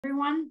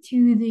Everyone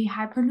to the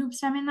Hyperloop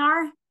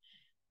seminar,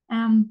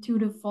 to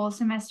the fall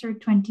semester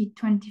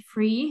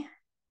 2023.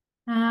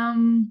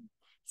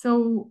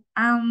 So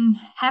I'm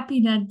happy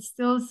that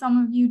still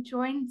some of you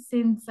joined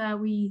since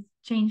we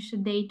changed the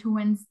day to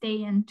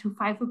Wednesday and to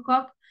 5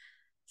 o'clock.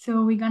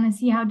 So we're gonna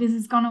see how this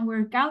is gonna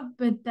work out,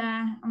 but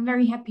I'm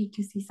very happy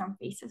to see some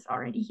faces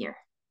already here.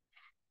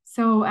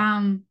 So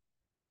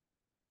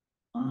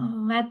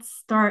let's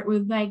start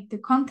with like the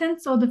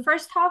content. So the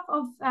first half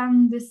of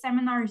this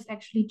seminar is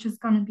actually just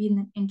going to be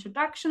an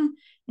introduction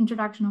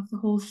of the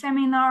whole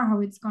seminar, how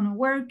it's going to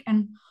work,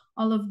 and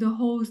all of the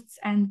hosts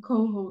and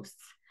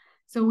co-hosts.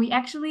 So we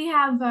actually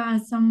have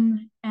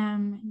some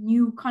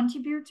new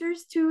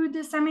contributors to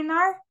the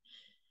seminar,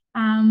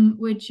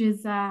 which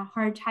is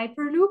Heart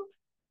Hyperloop.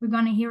 We're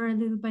going to hear a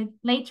little bit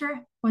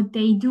later what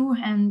they do,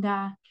 and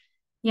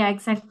yeah,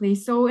 exactly.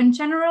 So in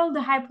general,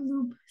 the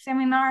Hyperloop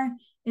seminar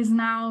is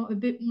now a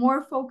bit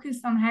more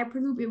focused on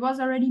Hyperloop. It was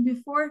already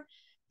before,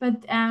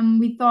 but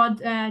we thought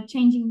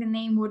changing the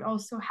name would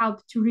also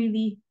help to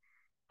really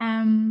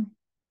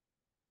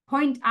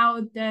point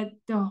out that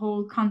the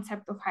whole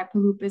concept of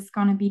Hyperloop is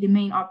going to be the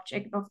main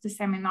object of the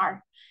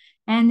seminar.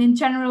 And in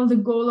general, the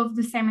goal of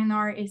the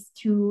seminar is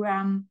to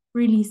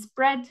really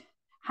spread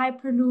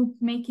Hyperloop,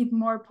 make it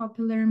more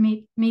popular,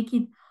 make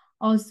it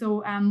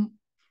also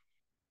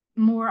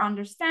more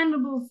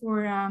understandable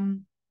for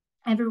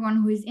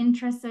everyone who is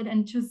interested,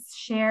 and just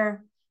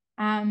share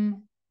the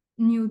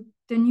new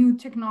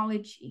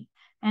technology,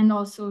 and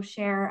also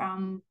share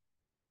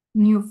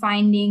new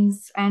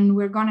findings. And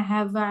we're gonna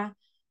have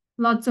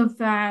lots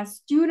of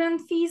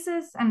student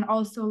theses, and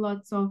also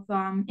lots of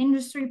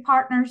industry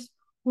partners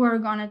who are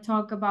gonna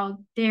talk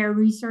about their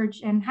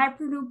research in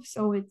Hyperloop.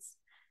 So it's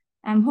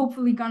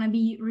hopefully gonna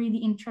be really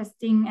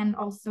interesting, and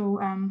also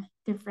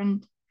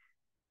different.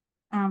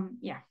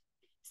 Yeah.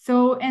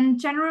 So in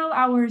general,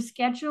 our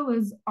schedule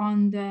is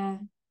on the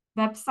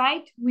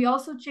website. We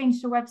also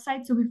changed the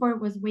website. So before it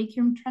was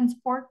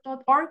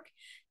vacuumtransport.org.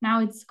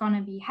 Now it's going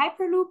to be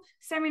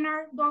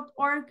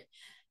hyperloopseminar.org.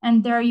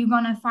 And there you're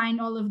going to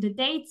find all of the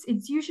dates.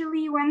 It's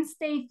usually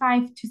Wednesday,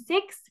 5 to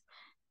 6.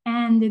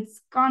 And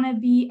it's going to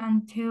be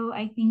until,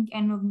 I think,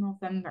 end of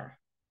November.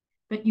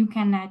 But you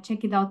can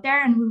check it out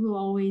there, and we will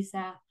always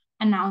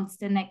announce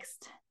the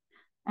next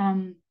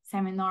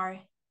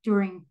seminar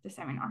during the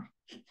seminar.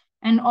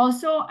 And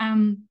also,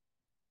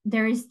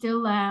 there is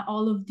still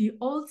all of the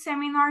old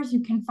seminars you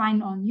can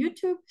find on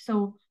YouTube.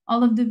 So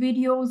all of the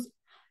videos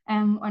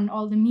and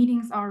all the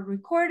meetings are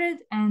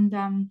recorded, and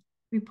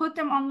we put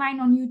them online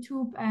on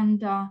YouTube.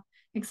 And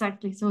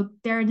exactly, so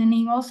there the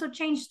name also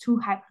changed to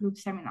Hyperloop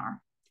Seminar.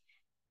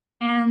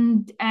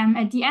 And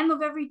at the end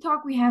of every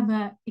talk, we have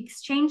an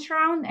exchange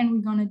round, and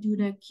we're gonna do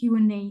the Q&A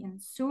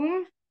in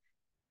Zoom.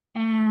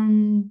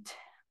 And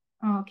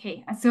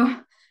okay, so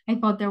I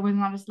thought there was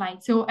another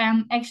slide. So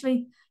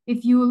actually,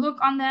 if you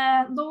look on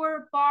the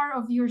lower bar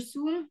of your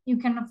Zoom, you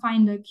can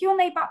find the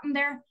Q&A button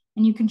there,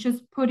 and you can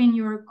just put in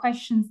your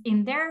questions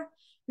in there.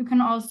 You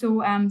can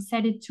also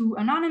set it to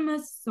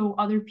anonymous, so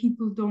other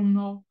people don't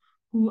know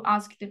who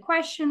asked the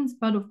questions,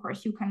 but of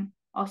course you can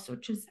also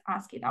just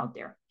ask it out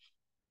there.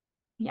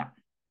 Yeah.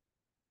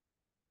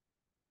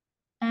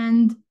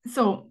 And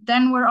so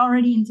then we're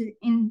already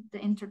in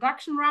the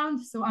introduction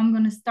round. So I'm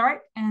going to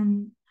start,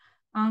 and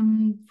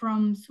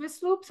from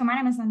Swissloop. So my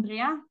name is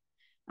Andrea.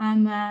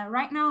 I'm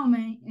right now I'm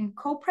a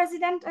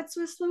co-president at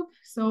Swissloop.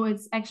 So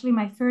it's actually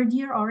my third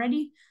year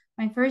already.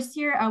 My first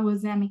year I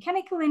was a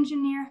mechanical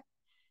engineer,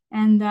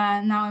 and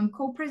now I'm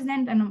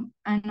co-president, and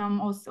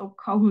I'm also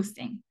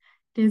co-hosting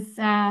this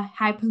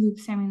Hyperloop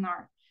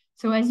seminar.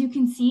 So as you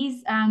can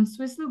see,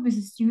 Swissloop is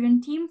a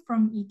student team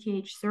from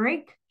ETH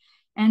Zurich,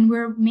 and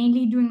we're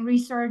mainly doing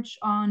research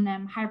on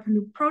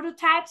Hyperloop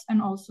prototypes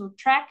and also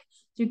track.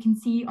 So you can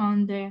see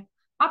on the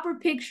upper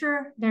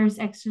picture, there's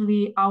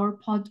actually our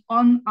pod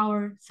on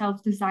our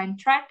self-designed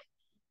track.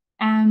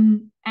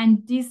 And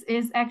this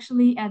is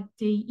actually at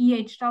the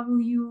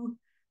EHW,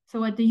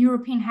 so at the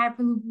European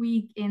Hyperloop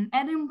Week in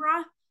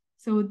Edinburgh.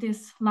 So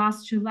this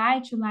last July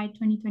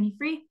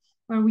 2023,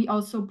 where we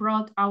also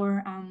brought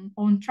our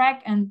own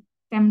track and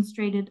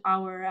demonstrated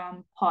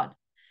our pod.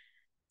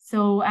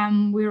 So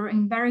we're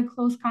in very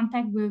close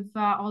contact with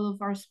all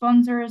of our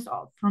sponsors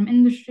from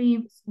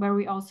industry, where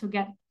we also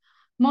get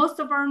most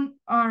of our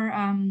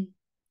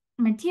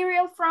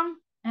material from,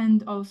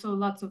 and also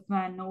lots of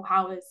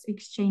know-how is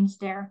exchanged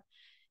there.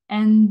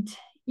 And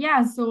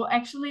yeah, so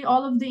actually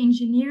all of the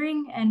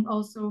engineering and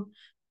also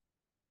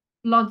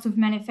lots of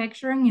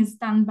manufacturing is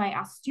done by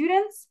us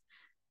students.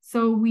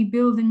 So we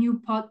build a new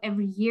pod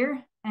every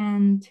year.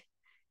 And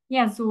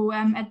yeah, so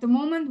at the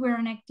moment we're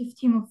an active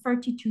team of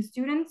 32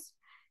 students.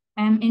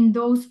 In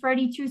those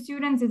 32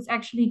 students, it's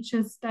actually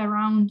just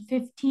around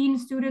 15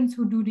 students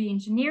who do the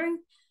engineering.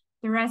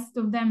 The rest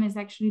of them is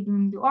actually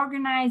doing the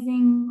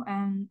organizing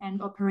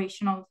and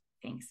operational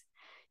things.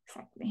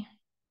 Exactly.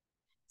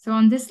 So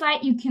on this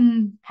slide, you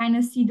can kind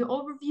of see the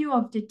overview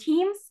of the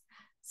teams.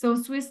 So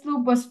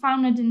Swissloop was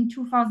founded in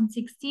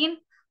 2016,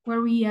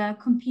 where we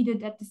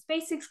competed at the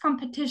SpaceX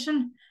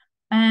competition.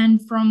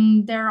 And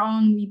from there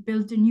on, we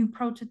built a new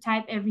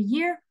prototype every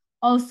year,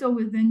 also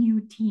with a new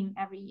team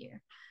every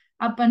year.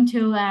 Up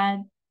until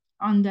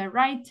on the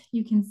right,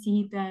 you can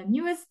see the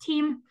newest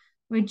team,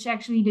 which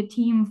actually the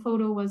team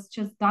photo was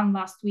just done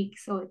last week.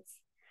 So it's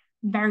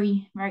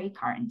very, very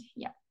current.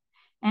 Yeah.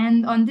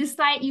 And on this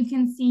slide, you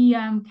can see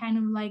kind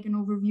of like an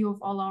overview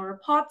of all our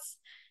pods.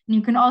 And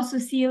you can also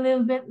see a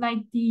little bit like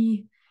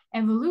the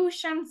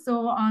evolution.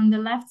 So on the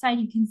left side,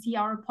 you can see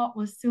our pod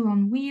was still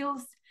on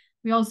wheels.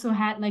 We also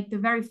had like the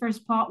very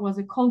first pod was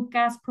a cold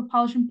gas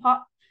propulsion pod.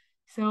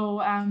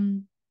 So,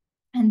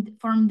 and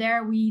from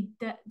there, we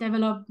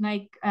developed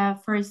like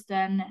first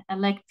an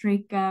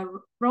electric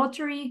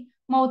rotary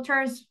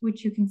motors,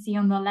 which you can see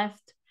on the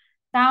left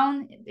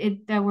down.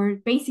 They were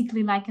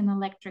basically like an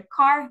electric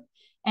car.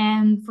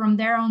 And from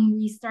there on,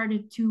 we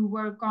started to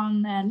work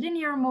on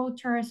linear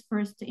motors,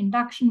 first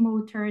induction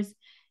motors.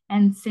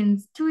 And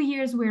since 2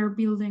 years, we're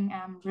building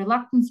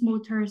reluctance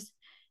motors.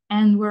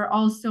 And we're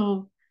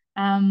also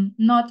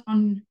not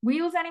on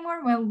wheels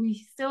anymore. Well, we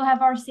still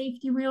have our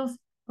safety wheels,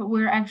 but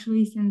we're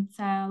actually, since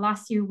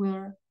last year,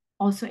 we're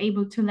also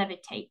able to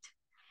levitate.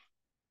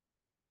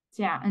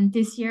 So yeah, and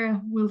this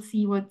year we'll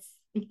see what's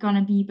it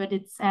gonna be, but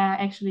it's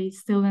actually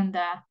still in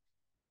the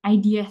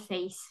idea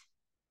phase.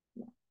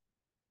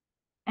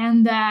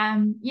 And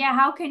yeah,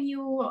 how can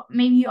you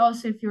maybe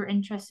also, if you're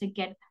interested,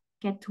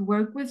 get to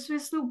work with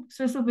Swissloop?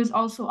 Swissloop is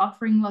also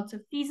offering lots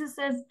of theses,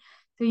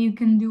 so you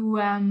can do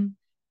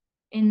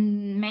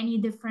in many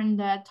different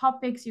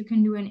topics. You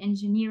can do an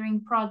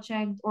engineering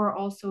project or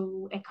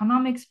also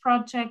economics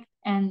project,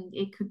 and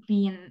it could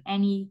be in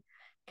any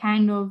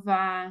kind of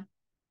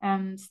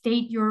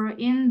state you're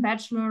in,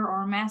 bachelor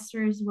or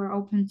master's. We're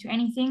open to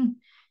anything.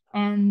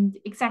 And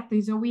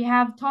exactly, so we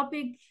have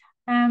topics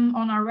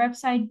on our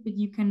website, but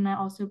you can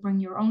also bring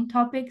your own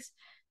topics.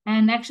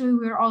 And actually,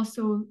 we're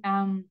also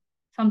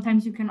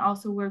sometimes you can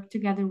also work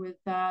together with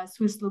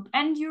Swissloop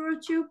and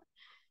Eurotube.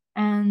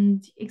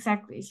 And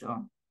exactly,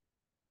 so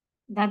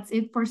that's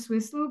it for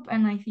Swissloop.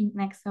 And I think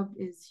next up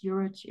is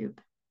Eurotube.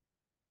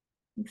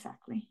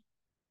 Exactly.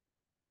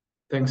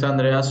 Thanks,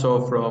 Andrea.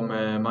 So from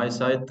my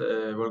side,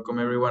 welcome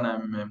everyone.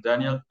 I'm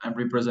Daniel. I'm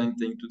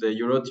representing today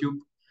Eurotube.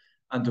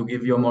 And to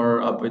give you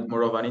a bit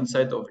more of an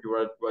insight of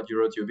what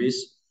Eurotube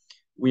is,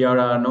 we are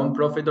a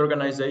non-profit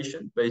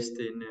organization based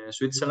in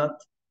Switzerland,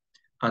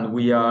 and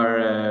we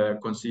are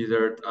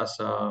considered as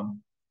a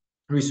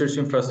research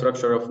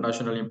infrastructure of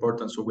national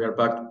importance. So we are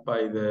backed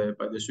by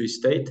the Swiss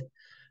state.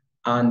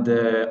 And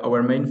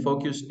our main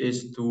focus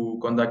is to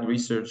conduct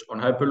research on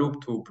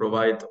Hyperloop to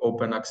provide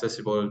open,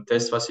 accessible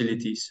test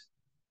facilities.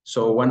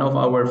 So one of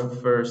our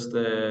first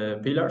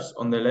pillars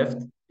on the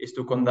left is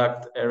to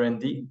conduct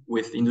R&D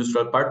with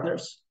industrial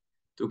partners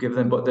to give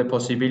them the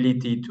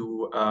possibility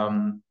to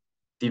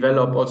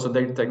develop also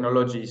their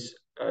technologies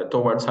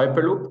towards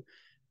Hyperloop.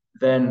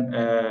 Then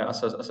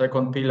as a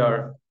second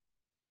pillar,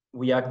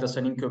 we act as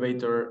an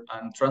incubator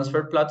and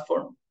transfer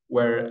platform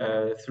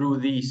where through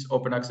these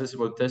open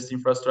accessible test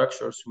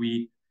infrastructures,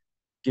 we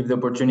give the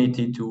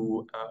opportunity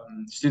to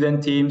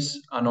student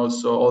teams and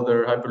also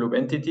other Hyperloop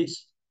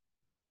entities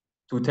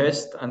to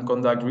test and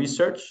conduct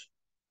research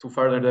to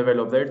further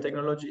develop their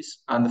technologies.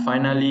 And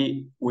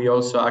finally, we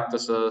also act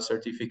as a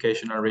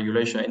certification and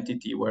regulation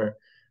entity where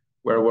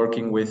we're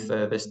working with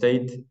the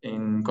state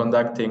in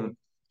conducting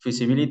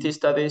feasibility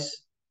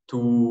studies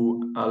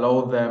to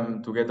allow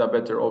them to get a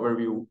better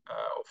overview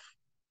of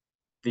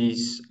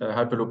this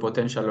Hyperloop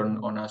potential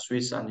on a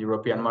Swiss and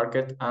European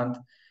market and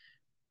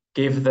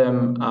give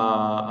them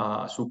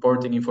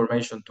supporting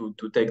information to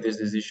take this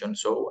decision.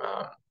 So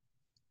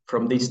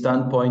from this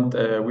standpoint,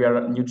 we are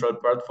a neutral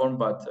platform,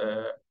 but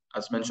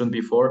as mentioned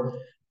before,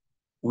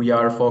 we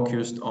are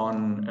focused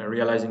on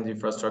realizing the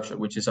infrastructure,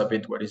 which is a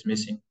bit what is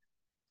missing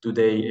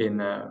today in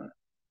the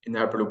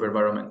Hyperloop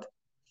environment.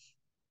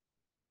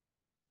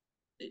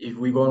 If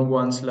we go on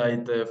one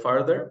slide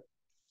further,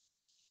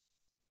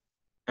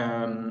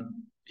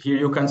 here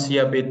you can see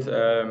a bit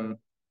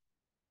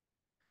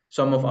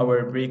some of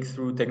our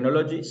breakthrough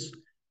technologies.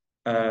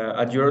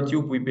 At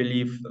Eurotube, we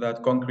believe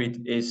that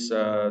concrete is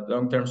a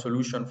long-term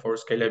solution for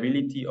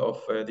scalability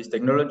of this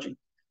technology.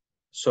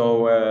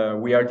 So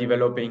we are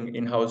developing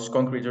in-house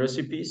concrete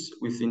recipes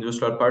with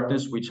industrial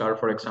partners, which are,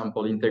 for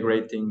example,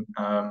 integrating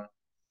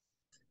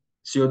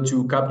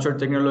CO2 capture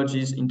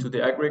technologies into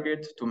the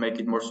aggregate to make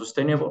it more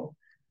sustainable.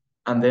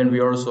 And then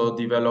we're also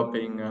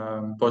developing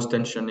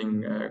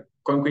post-tensioning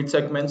concrete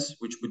segments,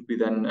 which would be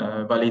then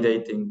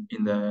validating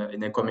in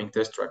the coming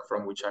test track,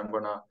 from which I'm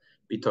gonna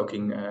be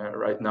talking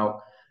right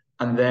now.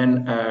 And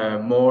then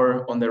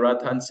more on the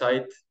right-hand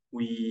side,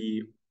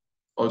 we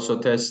also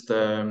test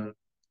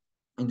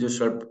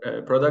industrial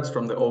products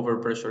from the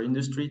overpressure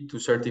industry to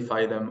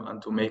certify them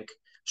and to make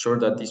sure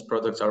that these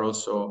products are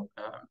also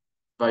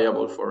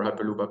viable for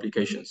Hyperloop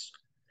applications.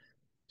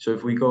 So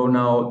if we go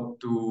now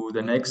to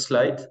the next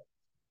slide,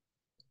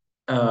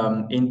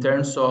 in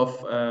terms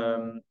of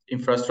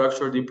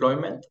infrastructure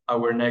deployment,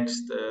 our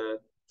next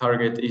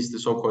target is the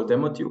so-called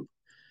demo tube,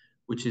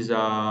 which is a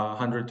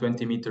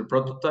 120-meter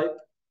prototype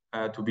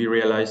to be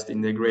realized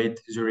in the Great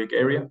Zurich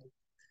area,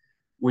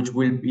 which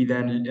will be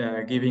then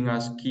giving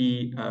us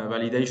key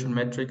validation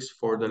metrics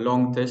for the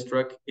long test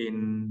track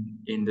in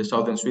the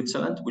southern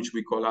Switzerland, which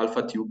we call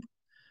Alpha Tube.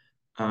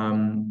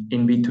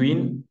 In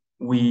between,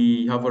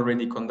 we have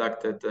already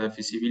conducted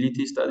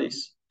feasibility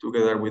studies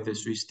together with the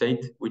Swiss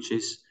state, which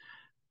is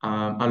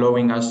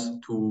allowing us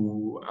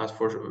to, as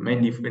for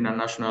mainly in a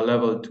national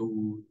level,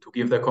 to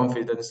give the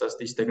confidence that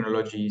this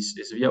technology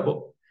is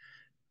viable.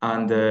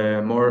 And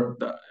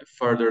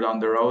further down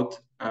the road,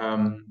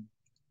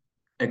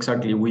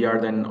 exactly, we are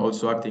then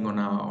also acting on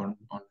a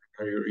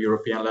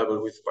European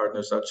level with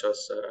partners such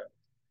as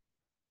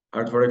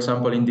for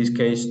example, in this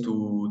case,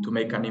 to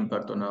make an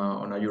impact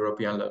on a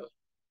European level.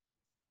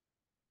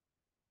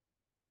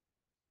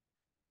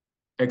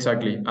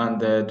 Exactly, and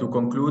to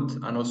conclude,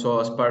 and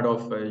also as part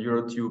of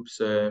EuroTube's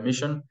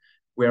mission,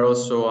 we are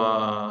also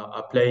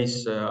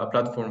a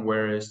platform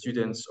where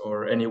students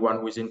or anyone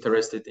who is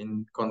interested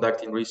in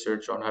conducting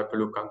research on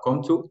Hyperloop can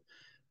come to.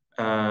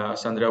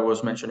 As Andrea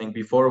was mentioning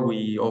before,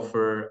 we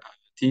offer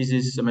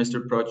thesis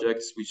semester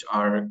projects which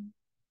are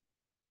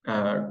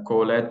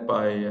co-led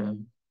by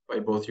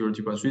both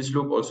EuroTube and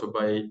Swissloop, also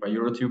by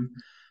EuroTube,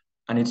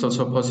 and it's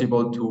also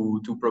possible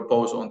to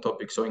propose on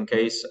topics. So in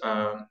case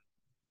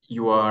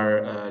you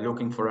are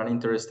looking for an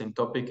interesting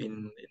topic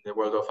in the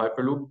world of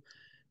Hyperloop,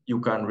 you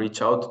can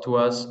reach out to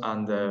us,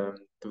 and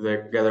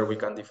together we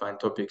can define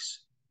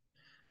topics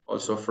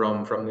also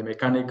from the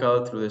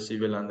mechanical through the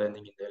civil and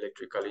ending in the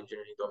electrical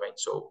engineering domain.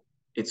 So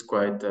it's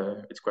quite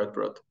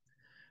broad.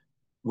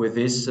 With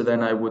this,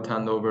 then I would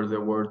hand over the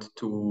word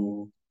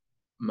to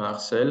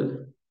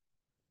Marcel.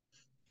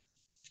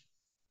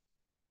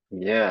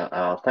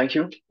 Yeah, thank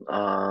you,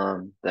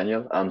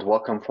 Daniel, and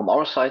welcome from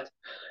our side.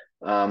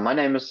 My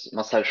name is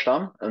Marcel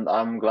Stamm, and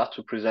I'm glad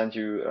to present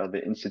you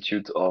the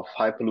Institute of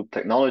Hyperloop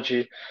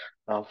Technology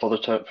for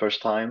the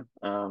first time.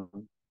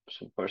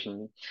 So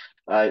personally,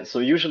 so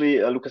usually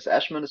Lucas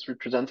Ashman is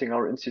representing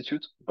our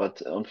institute,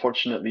 but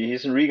unfortunately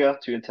he's in Riga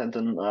to attend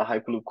an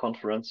Hyperloop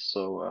conference,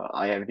 so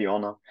I have the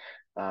honor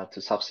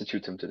to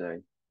substitute him today.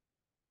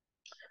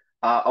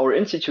 Our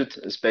institute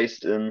is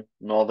based in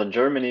northern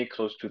Germany,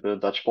 close to the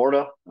Dutch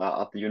border,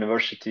 at the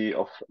University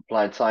of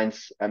Applied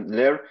Science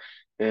Emden-Leer,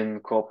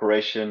 in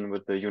cooperation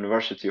with the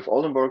University of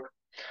Oldenburg.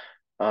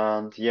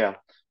 And yeah,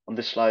 on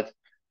this slide,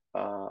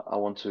 I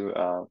want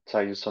to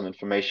tell you some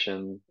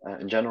information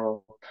in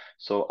general.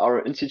 So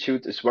our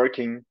institute is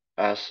working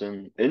as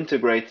an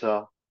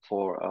integrator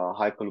for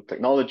Hyperloop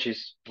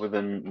technologies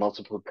within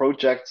multiple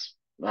projects.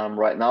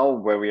 Right now,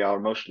 where we are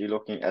mostly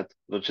looking at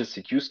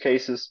logistic use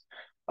cases,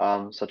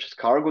 such as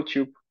cargo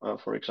tube,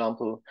 for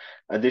example.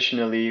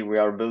 Additionally, we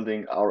are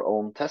building our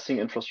own testing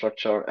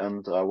infrastructure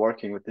and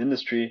working with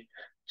industry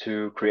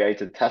to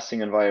create a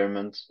testing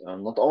environment,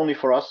 not only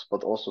for us,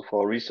 but also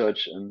for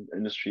research and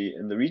industry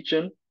in the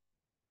region.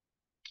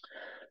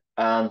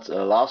 And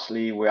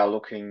lastly, we are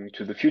looking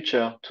to the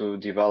future to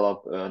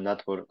develop a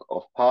network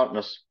of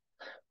partners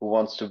who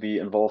wants to be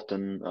involved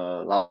in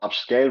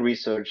large-scale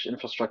research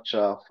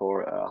infrastructure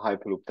for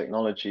Hyperloop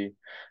technology,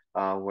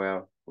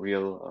 where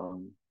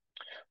real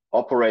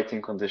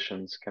operating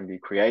conditions can be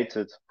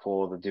created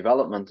for the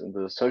development and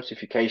the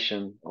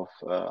certification of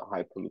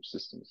Hyperloop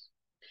systems.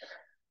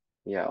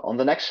 Yeah, on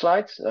the next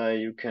slide,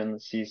 you can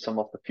see some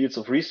of the fields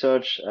of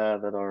research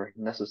that are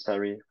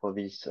necessary for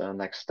these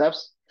next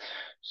steps.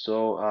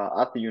 So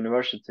at the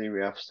university,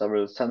 we have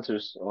several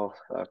centers of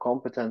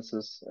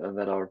competences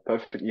that are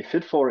perfectly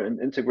fit for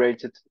and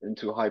integrated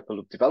into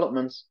Hyperloop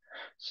developments.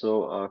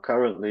 So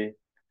currently,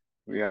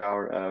 we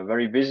are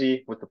very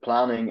busy with the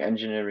planning,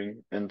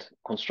 engineering, and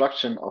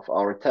construction of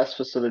our test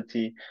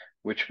facility,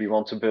 which we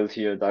want to build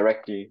here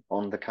directly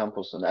on the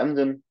campus in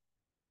Emden.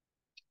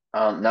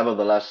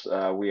 Nevertheless,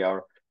 we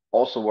are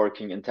also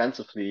working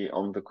intensively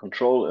on the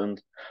control and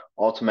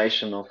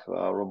automation of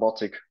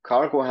robotic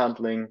cargo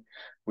handling,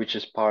 which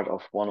is part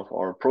of one of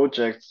our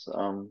projects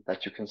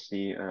that you can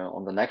see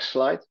on the next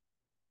slide.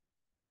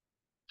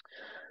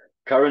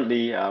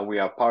 Currently, we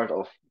are part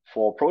of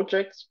 4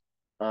 projects.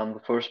 The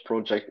first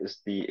project is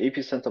the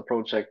Epicenter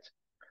project,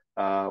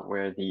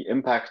 where the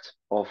impact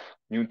of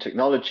new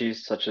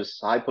technologies such as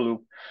Hyperloop,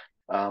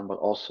 but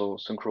also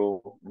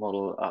synchro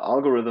model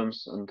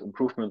algorithms and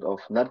improvement of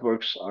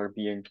networks are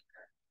being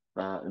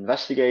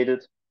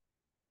investigated.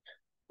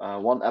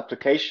 One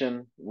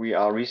application we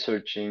are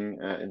researching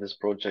in this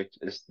project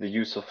is the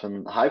use of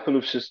an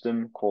Hyperloop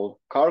system called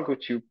cargo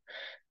tube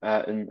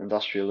in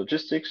industrial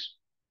logistics.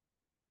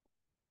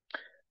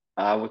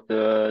 With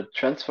the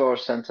Transfer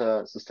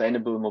Center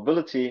Sustainable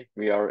Mobility,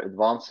 we are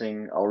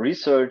advancing our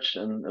research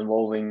and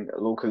involving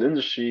local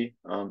industry,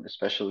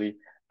 especially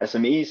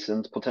SMEs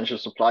and potential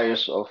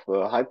suppliers of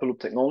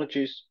Hyperloop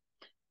technologies.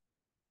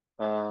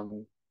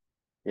 Then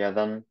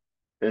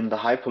in the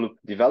Hyperloop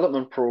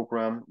development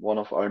program, one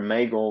of our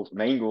main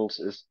goals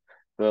is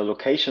the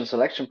location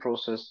selection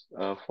process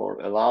for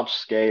a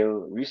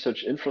large-scale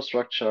research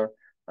infrastructure.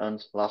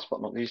 And last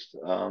but not least,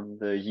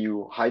 the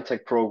EU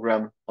high-tech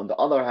program, on the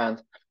other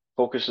hand,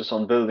 focuses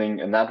on building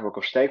a network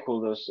of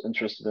stakeholders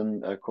interested in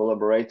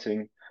collaborating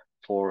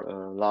for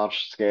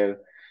large-scale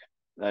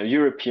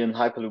European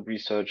Hyperloop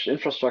research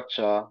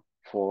infrastructure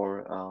for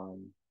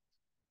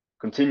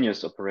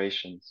continuous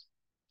operations.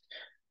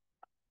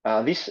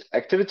 These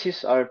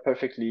activities are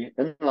perfectly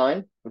in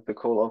line with the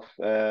goal of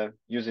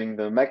using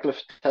the maglev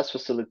test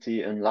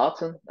facility in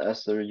Latin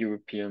as the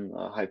European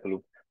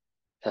Hyperloop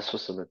test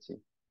facility.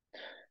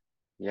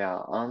 Yeah,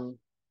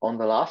 on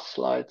the last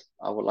slide,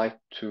 I would like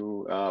to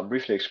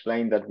briefly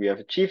explain that we have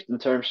achieved in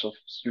terms of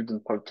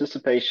student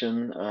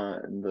participation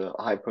in the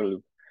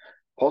Hyperloop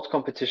pod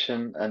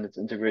competition and its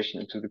integration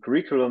into the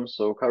curriculum.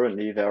 So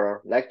currently there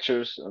are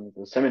lectures and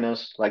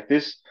seminars like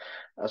this,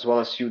 as well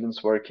as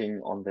students working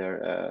on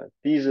their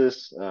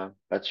thesis,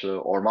 bachelor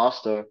or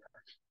master,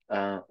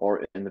 or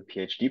in the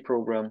PhD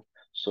program.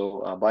 So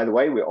by the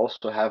way, we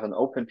also have an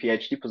open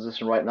PhD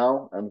position right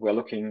now, and we're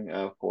looking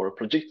for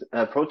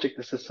project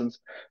assistants.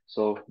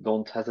 So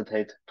don't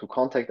hesitate to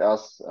contact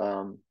us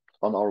on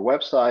our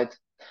website.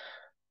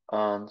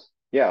 And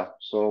yeah,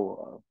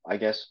 so I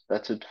guess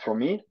that's it from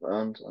me.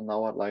 And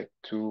now I'd like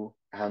to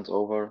hand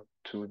over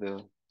to the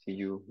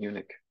TU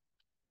Munich.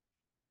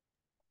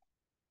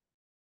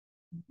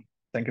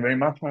 Thank you very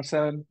much,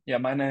 Marcel. Yeah,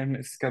 my name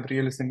is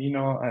Gabriele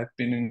Semino. I've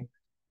been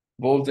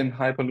involved in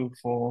Hyperloop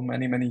for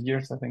many, many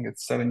years. I think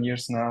it's 7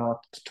 years now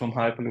at TUM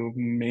Hyperloop,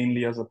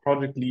 mainly as a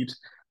project lead.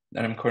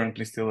 And I'm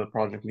currently still a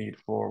project lead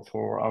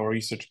for our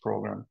research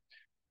program.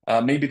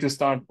 Maybe to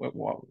start,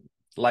 well,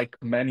 like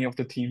many of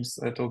the teams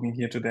talking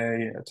here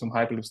today, TUM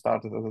Hyperloop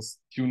started as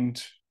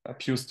a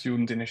pure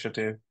student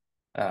initiative.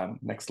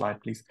 Next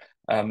slide, please.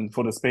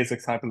 For the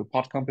SpaceX Hyperloop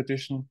pod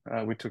competition,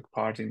 we took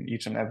part in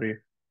each and every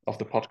of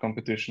the pod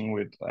competition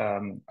with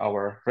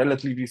our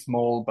relatively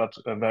small but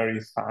very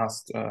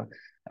fast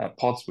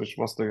pods, which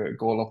was the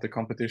goal of the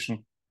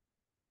competition,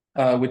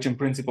 which in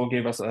principle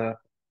gave us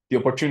the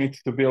opportunity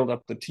to build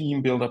up the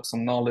team, build up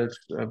some knowledge,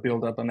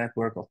 build up a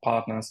network of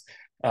partners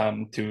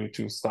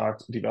to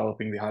start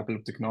developing the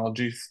Hyperloop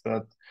technologies.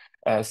 But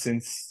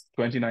since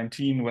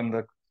 2019, when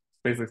the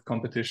SpaceX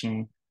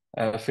competition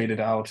faded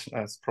out,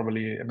 as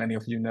probably many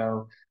of you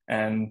know,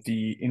 and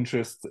the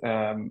interest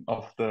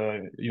of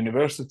the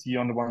university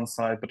on the one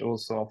side, but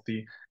also of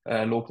the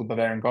local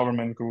Bavarian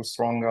government grew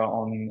stronger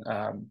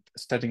on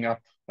setting up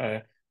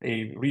a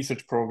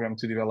research program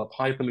to develop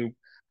Hyperloop,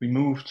 we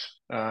moved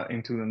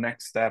into the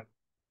next step,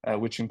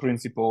 which in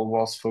principle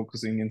was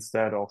focusing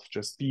instead of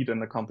just speed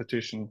and the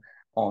competition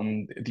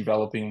on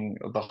developing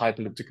the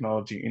Hyperloop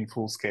technology in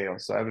full scale.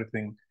 So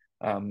everything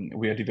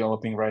we are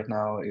developing right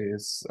now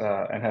is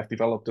and have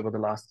developed over the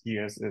last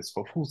years is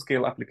for full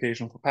scale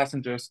application for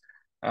passengers.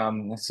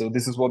 So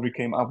this is what we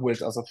came up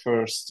with as a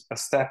first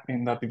step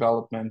in that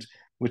development,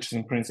 which is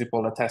in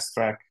principle a test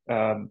track,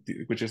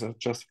 which is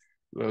just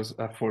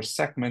for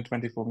segment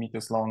 24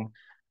 meters long,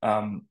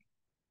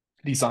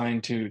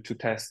 designed to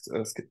test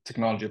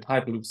technology at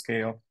Hyperloop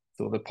scale.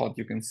 So the pod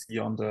you can see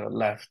on the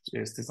left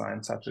is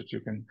designed such that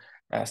you can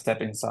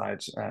step inside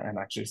and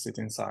actually sit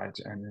inside,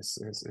 and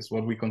is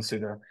what we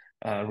consider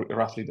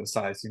roughly the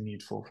size you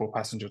need for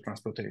passenger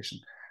transportation.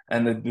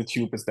 And the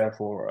tube is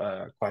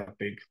therefore quite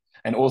big.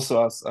 And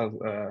also, as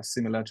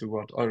similar to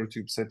what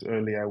Eurotube said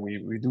earlier,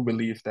 we do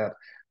believe that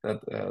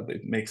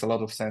it makes a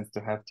lot of sense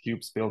to have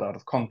tubes built out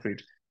of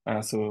concrete.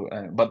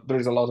 But there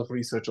is a lot of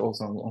research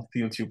also on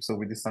steel tubes, so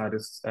we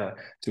decided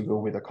to go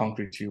with a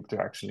concrete tube to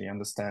actually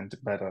understand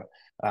better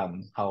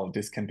how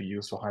this can be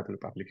used for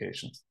Hyperloop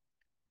applications.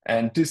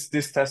 And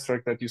this test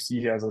track that you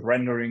see as a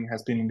rendering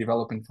has been in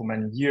development for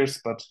many years,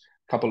 but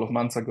a couple of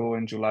months ago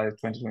in July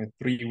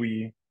 2023,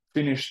 we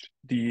finished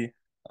the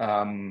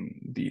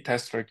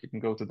test track. You can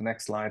go to the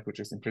next slide, which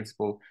is in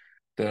principle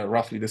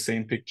roughly the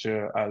same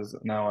picture as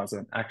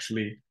an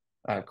actually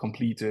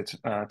completed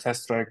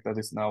test track that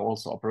is now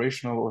also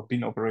operational or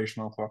been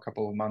operational for a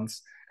couple of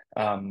months.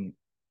 And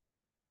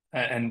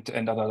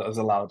that has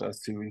allowed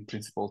us to, in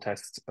principle,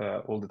 test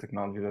all the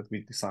technology that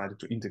we decided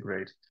to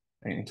integrate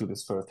into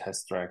this first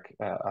test track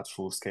at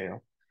full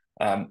scale.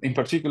 In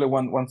particular,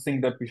 one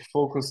thing that we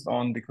focused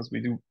on, because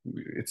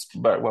it's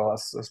well,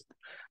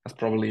 as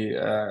probably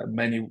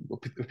many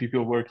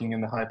people working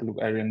in the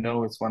Hyperloop area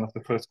know, it's one of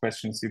the first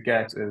questions you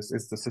get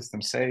is the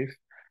system safe?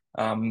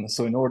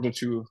 So in order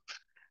to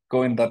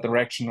go in that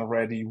direction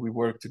already, we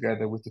work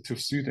together with the TÜV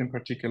Süd in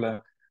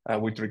particular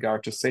with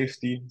regard to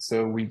safety.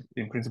 So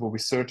in principle, we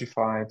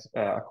certified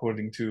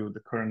according to the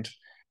current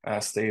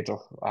state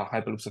of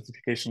Hyperloop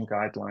certification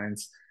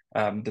guidelines,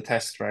 the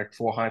test track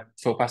for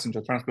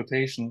passenger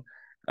transportation,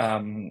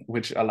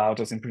 which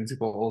allowed us in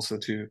principle also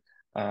to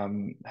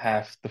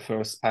have the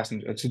first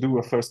passenger to do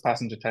a first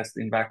passenger test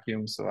in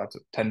vacuum. So at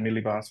 10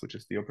 millibars, which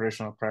is the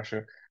operational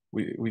pressure,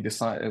 we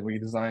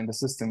designed the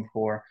system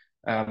for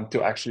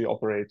to actually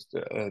operate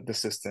the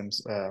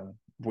systems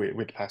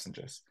with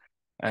passengers.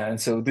 And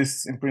so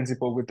this, in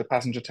principle, with the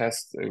passenger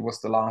test, it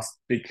was the last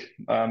big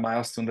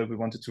milestone that we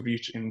wanted to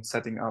reach in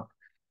setting up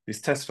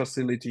this test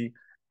facility.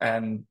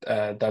 And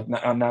that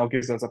now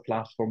gives us a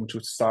platform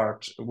to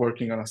start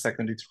working on a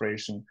second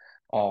iteration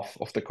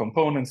of the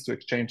components, to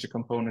exchange the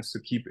components, to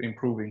keep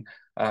improving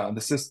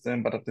the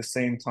system, but at the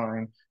same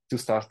time to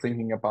start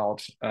thinking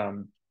about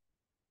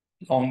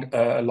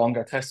a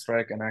longer test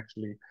track and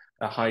actually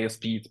a higher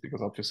speed,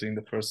 because obviously in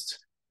the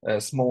first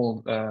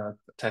small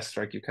test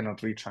track you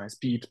cannot reach high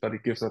speed, but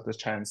it gives us the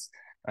chance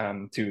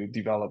to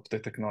develop the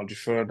technology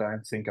further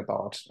and think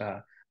about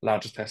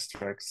larger test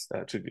tracks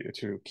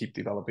to keep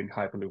developing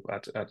Hyperloop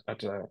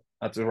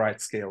at the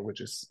right scale,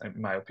 which is,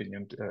 in my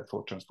opinion,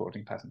 for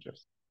transporting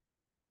passengers.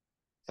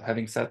 So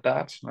having said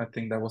that, I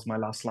think that was my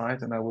last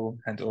slide, and I will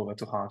hand over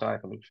to Hard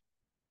Hyperloop.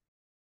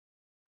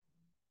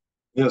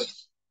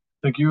 Yes,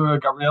 thank you,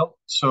 Gabriel.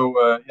 So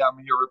yeah, I'm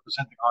here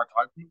representing Hard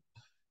Hyperloop.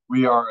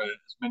 We are,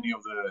 as many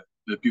of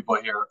the people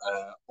here,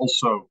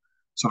 also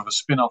sort of a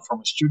spin-off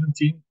from a student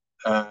team.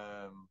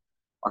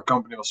 Our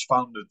company was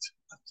founded,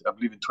 I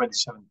believe, in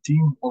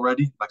 2017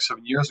 already, like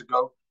 7 years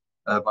ago,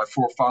 by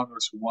 4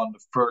 founders who won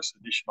the first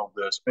edition of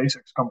the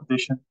SpaceX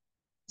competition.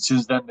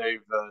 Since then,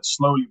 they've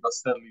slowly but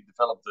steadily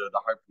developed the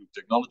Hyperloop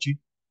technology.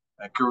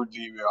 And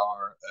currently, we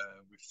are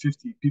with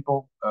 50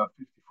 people,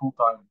 50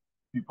 full-time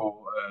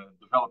people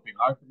developing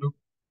Hyperloop.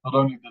 Not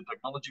only the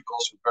technology, but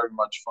also very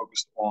much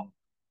focused on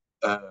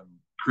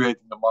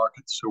creating the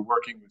market, so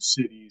working with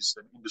cities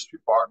and industry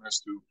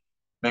partners to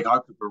make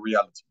Hyperloop a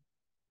reality.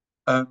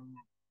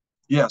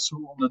 Yeah, so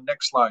on the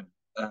next slide,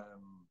 I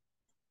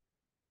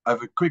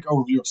have a quick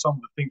overview of some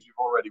of the things we've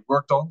already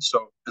worked on.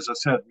 So as I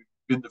said, we've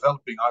been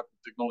developing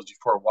Hyperloop technology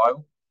for a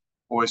while,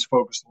 always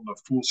focused on the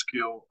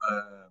full-scale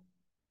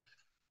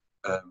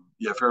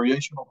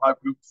variation of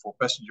Hyperloop for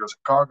passengers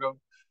and cargo.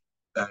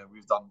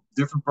 We've done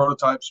different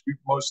prototypes.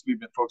 We've mostly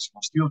been focusing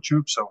on steel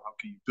tubes. So how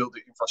can you build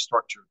the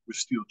infrastructure with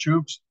steel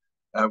tubes?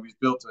 We've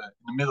built in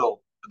the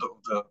middle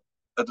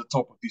at the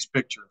top of these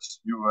pictures.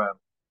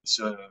 It's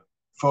a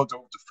photo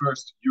of the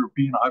first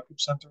European Hyperloop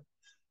Center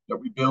that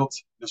we built.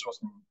 This was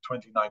in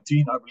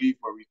 2019, I believe,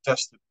 where we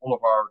tested all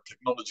of our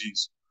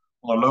technologies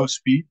on a low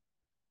speed.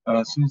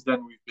 Since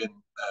then, we've been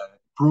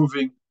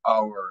improving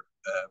our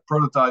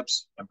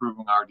prototypes,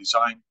 improving our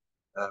design.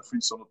 For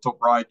instance, on the top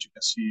right, you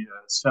can see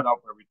a setup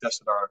where we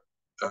tested our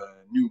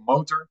new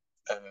motor.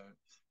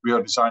 We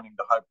are designing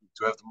the Hyperloop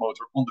to have the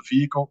motor on the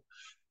vehicle.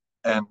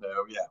 And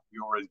yeah, we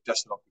already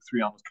tested up to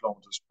 300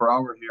 kilometers per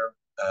hour here.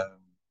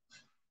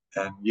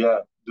 And yeah,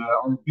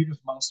 our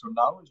biggest milestone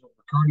now is what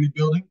we're currently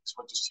building. It's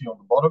what you see on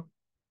the bottom.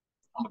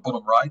 On the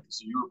bottom right is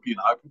the European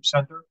Hyperloop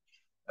Center.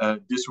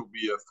 This will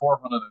be a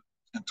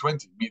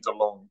 420-meter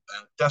long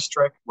test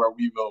track where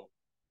we will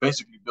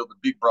basically build a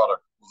big brother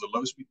of the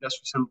low-speed test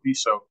facility.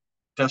 So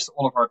test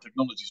all of our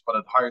technologies, but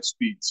at higher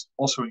speeds,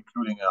 also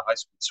including a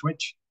high-speed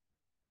switch.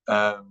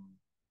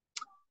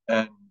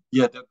 And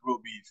yeah, that will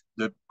be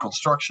the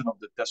construction of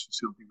the test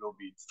facility will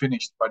be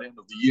finished by the end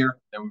of the year.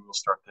 Then we will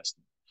start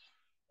testing.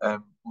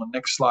 On the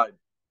next slide,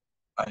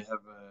 I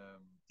have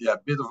a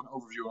bit of an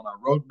overview on our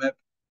roadmap.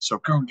 So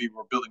currently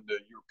we're building the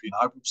European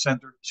Hyperloop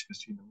Center, as you can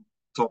see in the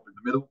top in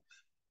the middle.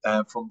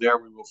 And from there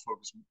we will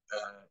focus,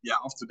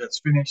 after that's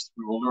finished,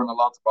 we will learn a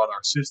lot about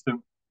our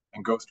system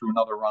and go through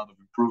another round of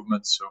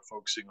improvements. So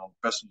focusing on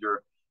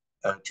passenger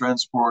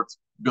transport,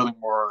 building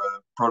more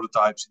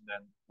prototypes, and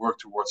then work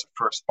towards a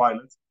first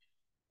pilot.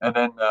 And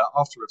then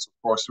afterwards, of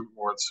course,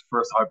 towards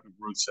first Hyperloop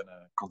routes and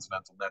a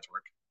continental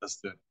network. That's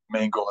the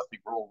main goal I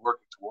think we're all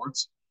working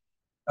towards.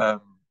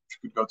 If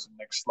you could go to the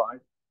next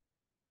slide.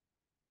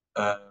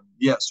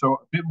 So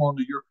a bit more on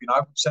the European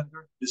Hyperloop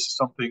Center. This is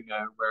something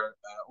where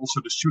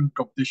also the student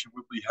competition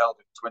will be held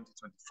in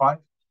 2025.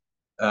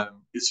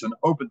 It's an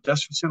open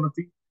test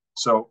facility.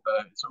 So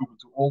it's open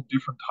to all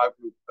different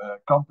Hyperloop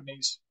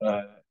companies.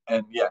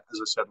 And yeah, as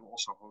I said, we'll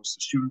also host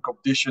a student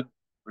competition.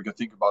 We can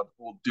think about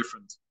all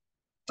different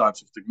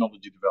types of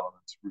technology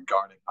development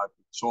regarding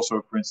Hyperloop. So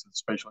also, for instance,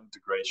 spatial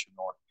integration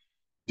or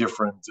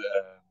different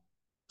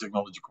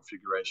technology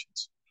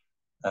configurations.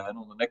 And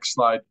on the next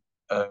slide,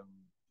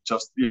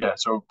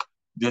 so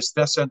this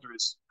test center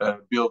is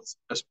built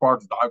as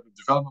part of the Hyperloop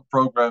development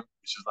program,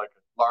 which is like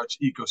a large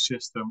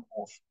ecosystem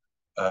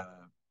of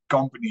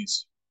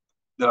companies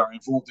that are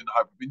involved in the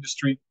Hyperloop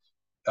industry.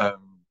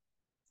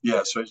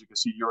 So as you can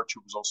see,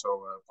 Eurotube is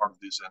also part of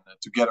this, and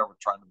together we're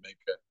trying to make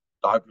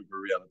the Hyperloop a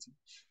reality.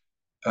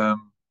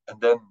 And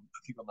then I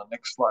think on the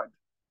next slide,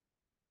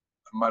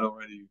 I might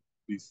already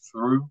be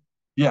through.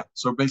 Yeah,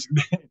 so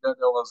basically that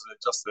was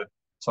just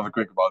something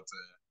quick about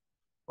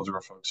what we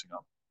were focusing on.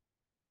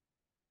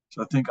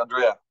 So I think,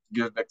 Andrea,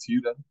 give it back to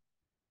you then.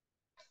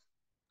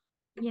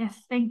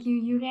 Yes, thank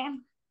you,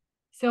 Julian.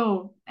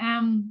 So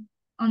on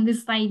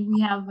this slide,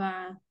 we have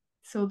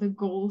the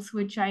goals,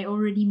 which I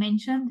already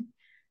mentioned,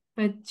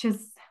 but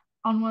just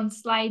on one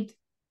slide,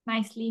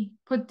 nicely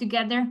put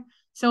together.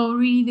 So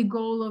really the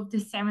goal of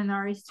this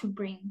seminar is to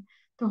bring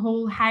the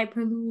whole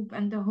Hyperloop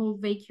and the whole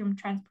vacuum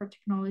transport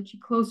technology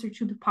closer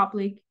to the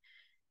public.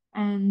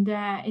 And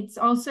it's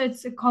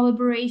a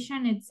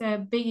collaboration. It's a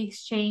big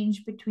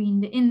exchange between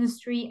the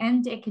industry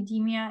and the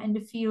academia in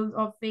the field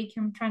of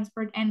vacuum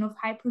transport and of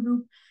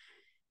Hyperloop,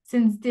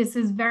 since this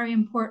is very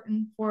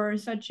important for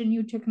such a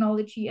new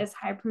technology as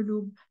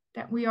Hyperloop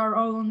that we are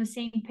all on the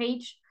same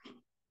page.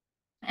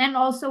 And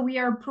also we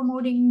are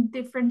promoting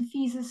different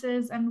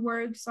theses and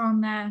works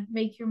on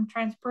vacuum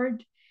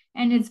transport.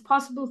 And it's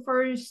possible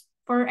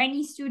for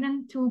any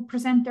student to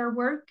present their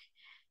work.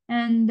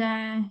 And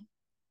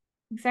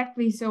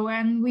exactly. So,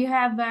 and we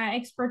have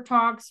expert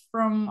talks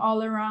from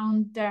all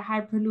around the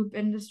Hyperloop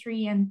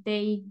industry, and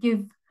they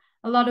give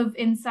a lot of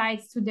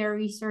insights to their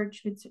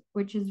research,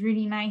 which is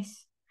really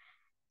nice.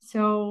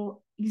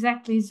 So,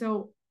 exactly.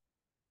 So,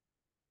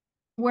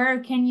 where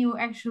can you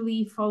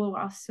actually follow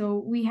us? So,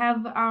 we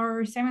have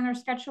our seminar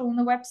schedule on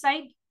the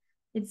website.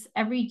 It's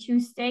every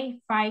Tuesday,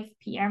 5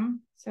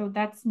 p.m. So,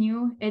 that's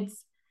new.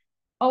 It's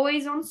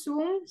always on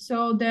Zoom.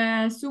 So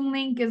the Zoom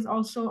link is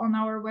also on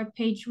our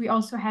webpage. We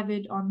also have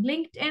it on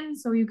LinkedIn,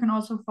 so you can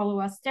also follow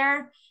us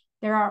there.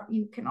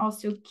 You can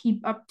also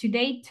keep up to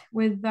date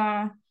with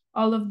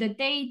all of the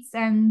dates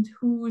and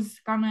who's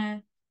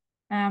gonna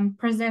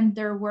present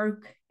their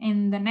work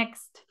in the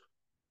next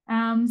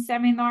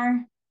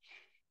seminar.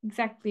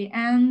 Exactly.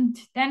 And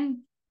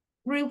then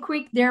real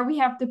quick, there we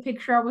have the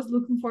picture I was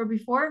looking for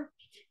before.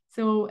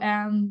 So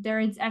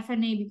there it's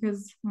FNA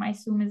because my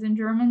Zoom is in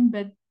German,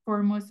 but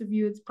for most of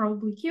you, it's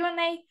probably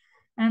Q&A.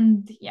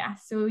 And yeah,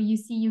 so you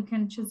see, you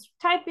can just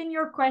type in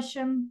your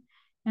question,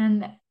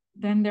 and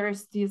then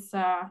there's this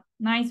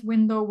nice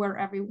window where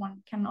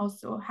everyone can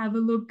also have a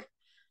look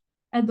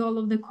at all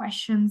of the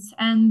questions.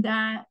 And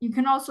you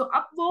can also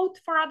upvote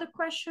for other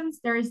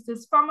questions. There is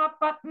this thumb up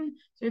button.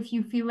 So if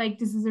you feel like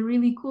this is a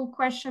really cool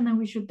question and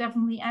we should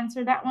definitely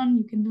answer that one,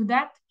 you can do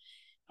that.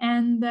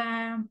 And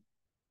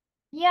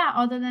yeah,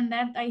 other than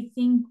that, I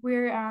think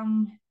we're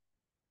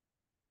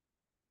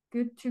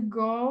good to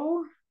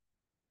go.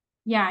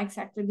 Yeah,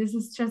 exactly. This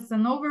is just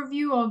an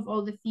overview of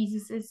all the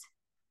theses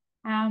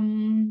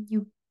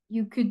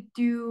you could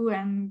do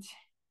and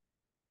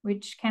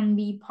which can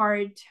be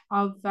part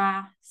of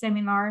a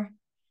seminar.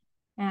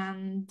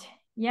 And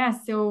yeah,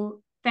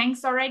 so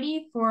thanks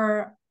already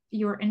for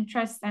your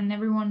interest and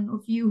everyone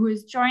of you who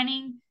is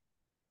joining.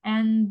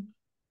 And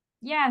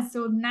yeah,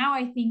 so now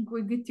I think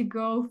we're good to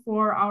go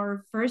for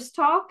our first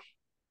talk.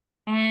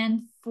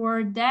 And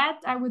for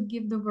that, I would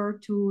give the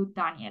word to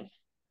Daniel.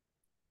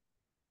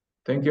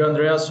 Thank you,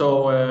 Andrea.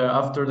 So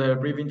after the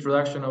brief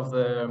introduction of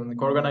the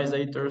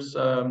co-organizers,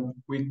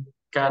 we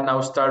can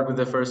now start with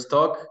the first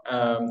talk.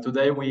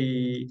 Today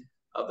we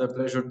have the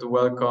pleasure to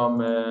welcome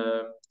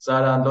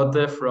Sarah and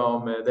Lotte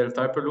from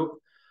Delta Hyperloop,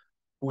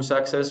 who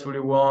successfully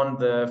won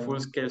the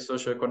Full-Scale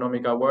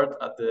Socioeconomic Award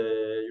at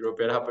the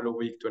European Hyperloop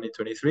Week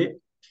 2023.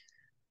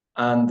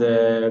 And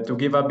to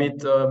give a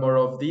bit more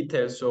of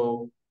detail,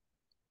 so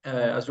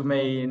as you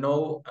may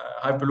know,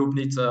 Hyperloop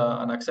needs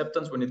an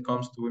acceptance when it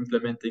comes to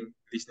implementing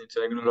this new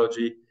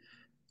technology,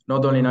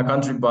 not only in a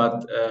country,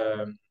 but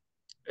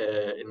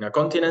in a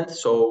continent.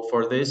 So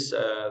for this,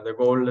 the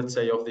goal, let's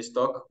say, of this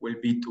talk will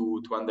be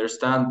to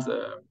understand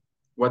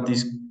what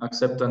this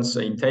acceptance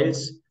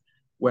entails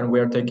when we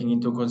are taking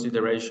into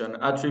consideration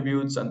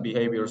attributes and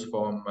behaviors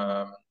from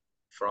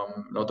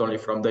not only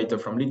from data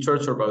from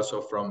literature, but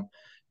also from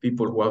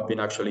people who have been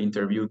actually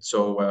interviewed.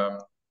 So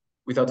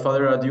without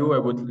further ado, I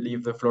would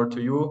leave the floor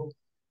to you,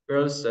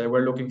 girls.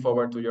 We're looking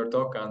forward to your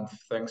talk, and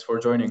thanks for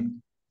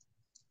joining.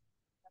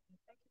 Thank you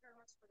very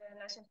much for the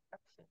nice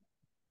introduction.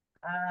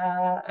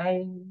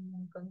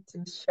 I'm going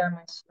to share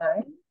my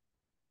slide.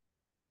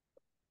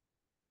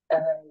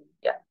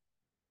 Yeah.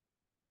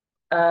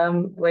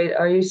 Wait,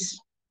 are you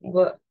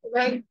what?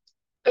 Right.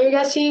 Are you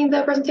guys seeing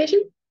the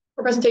presentation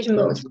or presentation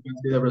mode? Yes, you can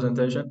see the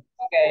presentation.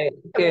 Okay,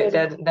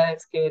 good.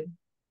 That's good.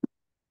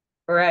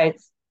 All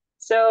right.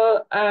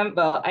 So,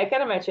 well, I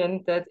can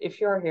imagine that if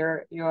you're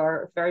here,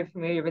 you're very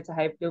familiar with the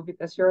Hyperloop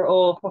because you're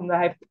all from the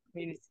Hyperloop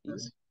community.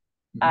 Yes.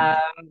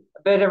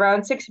 But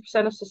around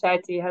 60% of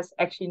society has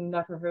actually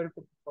never heard of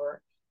it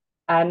before.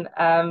 And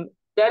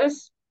that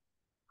is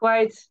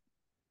quite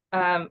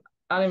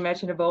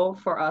unimaginable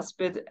for us.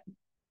 But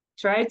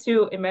try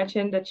to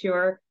imagine that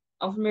you're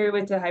unfamiliar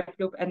with the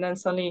Hyperloop and then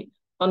suddenly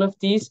one of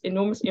these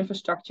enormous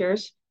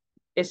infrastructures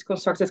is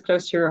constructed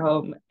close to your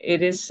home.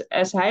 It is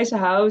as high as a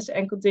house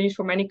and continues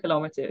for many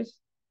kilometers,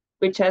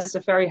 which has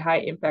a very high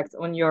impact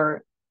on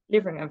your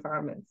living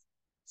environment.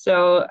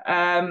 So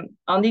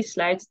on these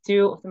slides,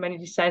 2 of the many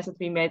designs that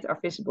we made are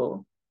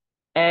visible.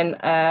 And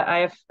I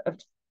have a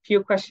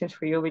few questions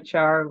for you, which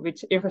are,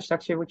 which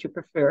infrastructure would you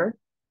prefer?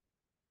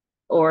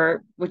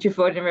 Or would you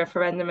vote in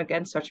referendum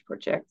against such a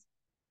project?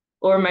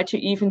 Or might you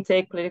even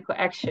take political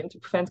action to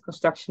prevent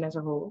construction as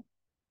a whole?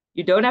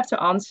 You don't have to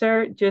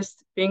answer,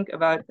 just think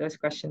about those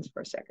questions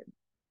for a second.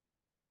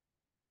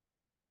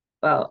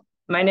 Well,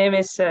 my name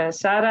is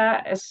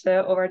Sarah, as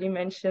already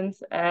mentioned,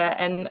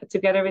 and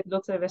together with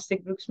Lotte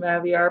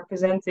Westig-Broeksma, we are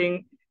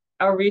presenting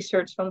our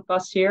research from the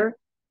past year.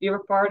 We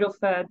were part of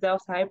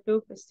Delft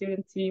Hyperloop, a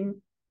student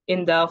team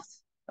in Delft,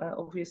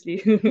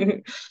 obviously.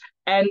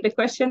 And the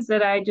questions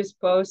that I just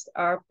posed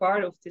are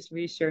part of this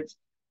research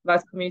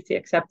about community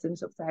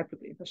acceptance of the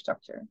Hyperloop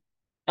infrastructure.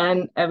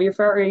 And we're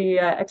very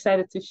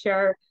excited to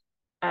share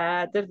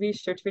that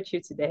research with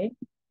you today.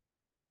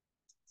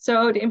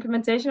 So the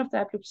implementation of the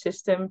Hyperloop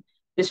system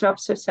disrupt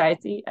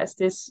society, as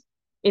this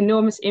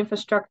enormous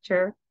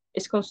infrastructure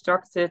is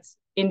constructed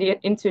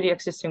into the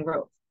existing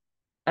world.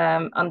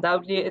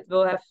 Undoubtedly, it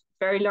will have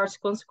very large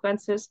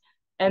consequences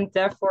and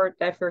therefore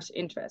diverse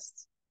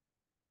interests.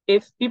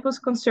 If people's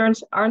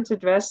concerns aren't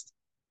addressed,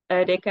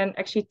 they can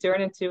actually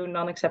turn into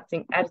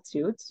non-accepting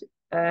attitudes,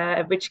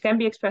 which can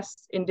be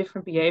expressed in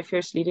different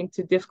behaviors, leading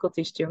to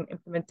difficulties during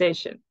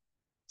implementation.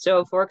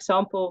 So, for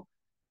example,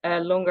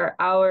 longer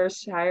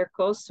hours, higher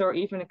costs, or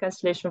even a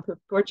cancellation of a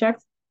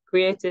project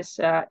create this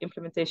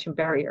implementation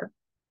barrier.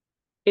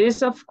 It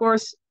is, of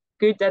course,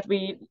 good that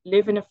we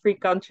live in a free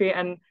country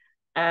and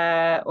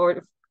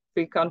or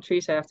free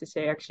countries, I have to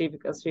say, actually,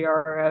 because we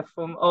are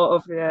from all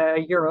over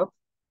Europe.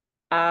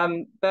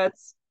 And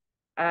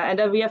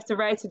that we have the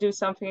right to do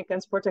something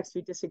against projects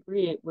we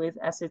disagree with,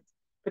 as it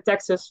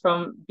protects us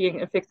from being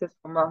evicted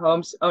from our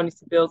homes only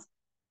to build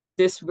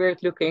this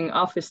weird-looking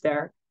office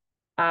there.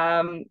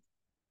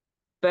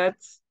 But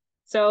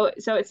so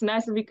it's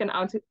nice that we can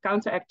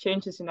counteract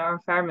changes in our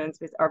environment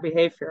with our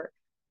behavior.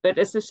 But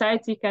a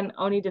society can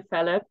only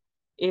develop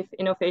if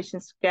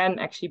innovations can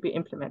actually be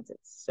implemented.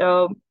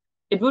 So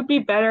it would be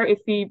better if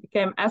we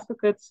became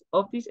advocates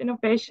of these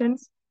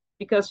innovations,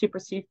 because we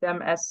perceive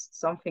them as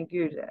something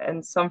good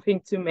and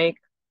something to make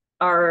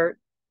our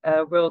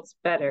world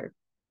better.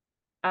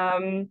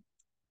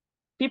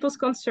 People's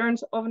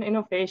concerns of an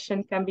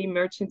innovation can be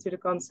merged into the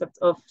concept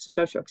of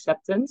social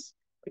acceptance,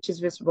 which is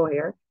visible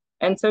here.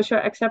 And social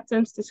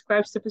acceptance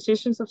describes the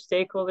positions of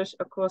stakeholders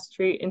across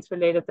three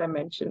interrelated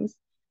dimensions,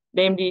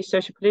 namely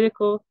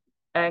socio-political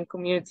and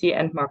community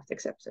and market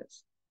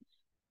acceptance.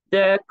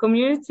 The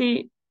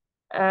community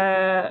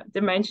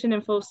dimension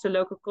involves the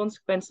local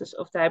consequences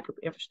of the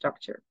Hyperloop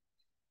infrastructure.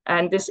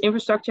 And this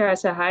infrastructure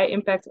has a high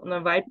impact on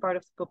a wide part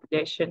of the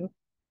population,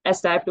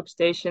 as the Hyperloop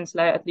stations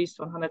lie at least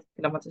 100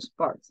 kilometers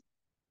apart.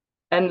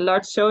 And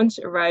large zones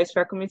arise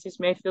where communities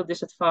may feel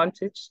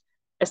disadvantaged,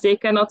 as they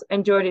cannot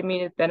enjoy the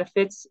immediate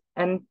benefits,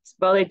 and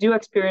while they do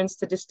experience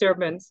the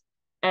disturbance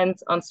and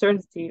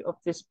uncertainty of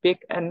this big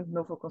and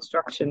novel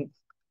construction.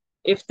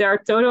 If their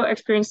total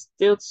experience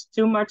tilts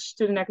too much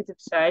to the negative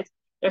side,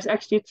 there's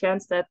actually a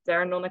chance that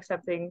the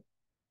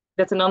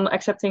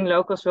non-accepting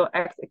locals will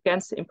act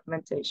against the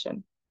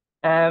implementation,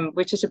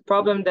 which is a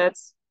problem that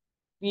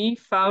we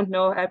found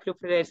no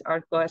Hyperloop-related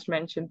article as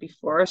mentioned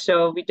before.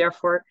 So we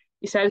therefore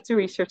decided to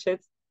research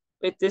it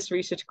with this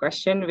research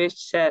question, which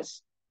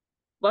says,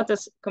 what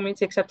does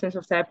community acceptance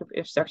of the Hyperloop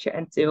infrastructure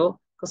entail,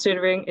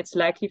 considering its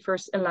likely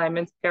first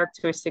alignment,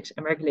 characteristics,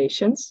 and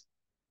regulations?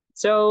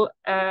 So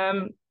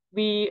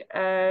we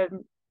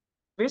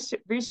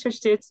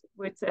researched it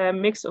with a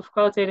mix of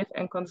qualitative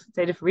and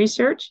quantitative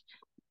research.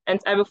 And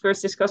I will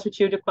first discuss with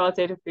you the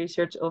qualitative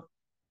research of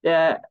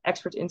the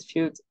expert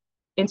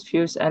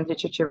interviews and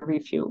literature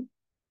review.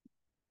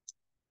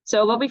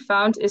 So what we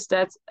found is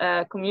that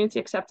community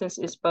acceptance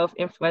is both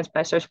influenced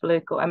by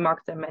socio-political and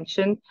market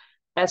dimension,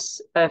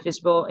 as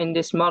visible in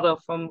this model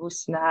from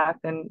Woestenhaag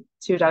in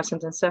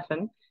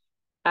 2007.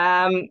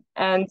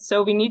 And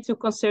so we need to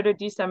consider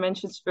these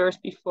dimensions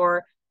first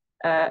before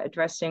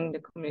addressing the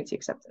community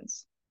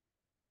acceptance.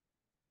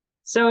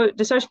 So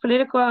the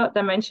socio-political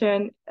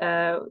dimension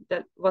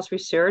that was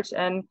researched,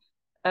 and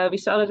we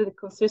saw that it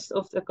consists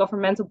of the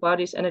governmental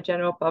bodies and the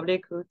general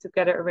public who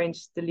together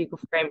arrange the legal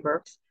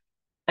frameworks.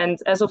 And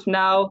as of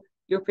now,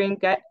 European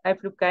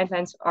Hyperloop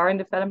guidelines are in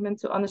development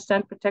to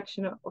understand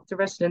protection of the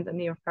resident and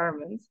the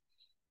environment.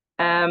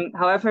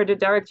 However, the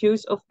direct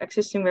use of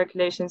existing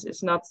regulations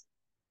is not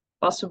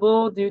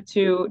possible due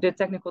to the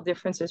technical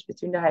differences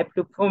between the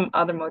Hyperloop from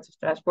other modes of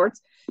transport.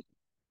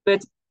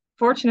 But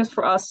fortunate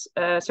for us,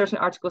 certain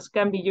articles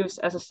can be used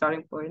as a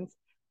starting point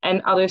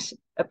and others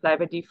apply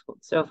by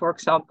default. So for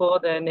example,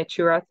 the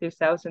Natura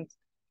 2000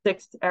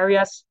 text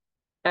areas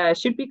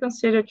should be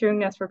considered during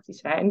network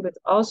design, but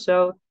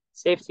also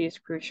safety is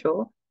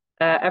crucial.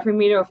 Every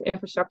meter of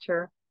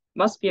infrastructure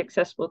must be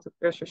accessible to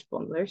first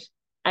responders,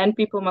 and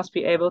people must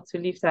be able to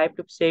leave the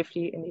Hyperloop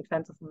safely in the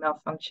event of a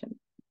malfunction.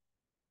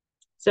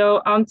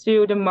 So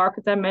onto the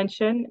market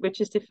dimension,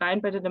 which is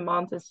defined by the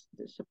demand and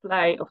the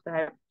supply of the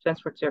Hyperloop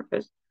transport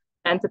service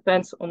and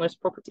depends on its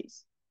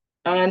properties.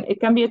 And it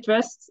can be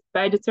addressed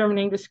by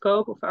determining the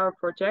scope of our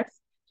project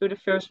to the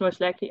first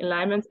most likely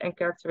alignment and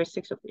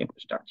characteristics of the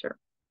infrastructure.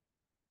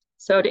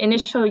 So the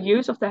initial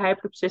use of the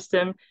Hyperloop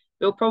system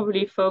will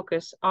probably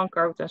focus on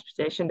cargo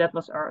transportation. That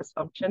was our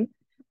assumption.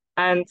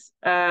 And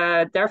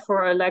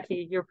therefore, a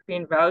likely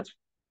European route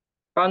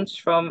runs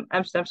from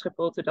Amsterdam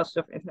Schiphol to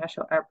Düsseldorf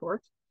International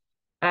Airport.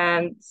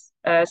 And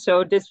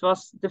so this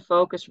was the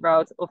focus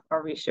route of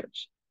our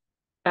research.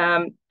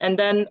 And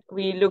then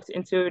we looked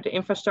into the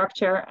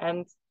infrastructure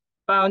and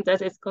found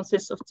that it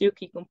consists of two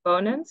key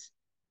components,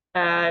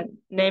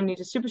 namely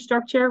the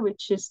superstructure,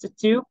 which is the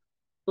tube,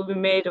 will be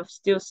made of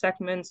steel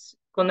segments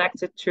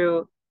connected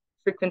through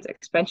frequent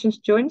expansion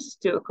joints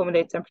to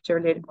accommodate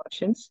temperature-related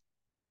motions.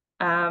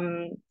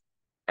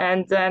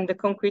 And then the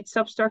concrete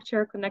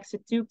substructure connects the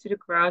tube to the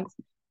ground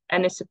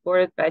and is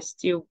supported by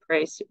steel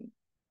bracing.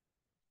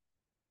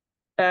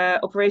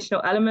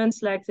 operational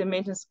elements like the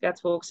maintenance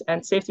catwalks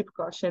and safety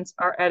precautions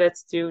are added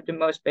to the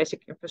most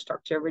basic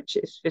infrastructure, which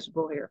is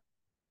visible here.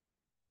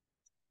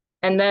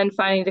 And then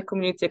finally, the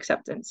community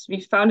acceptance.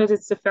 We found that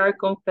it's a very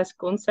complex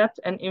concept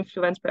and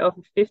influenced by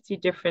over 50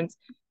 different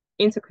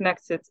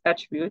interconnected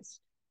attributes.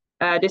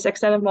 This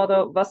extended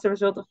model was the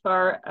result of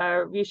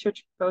our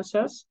research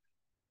process.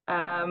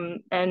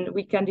 And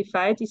we can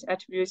divide these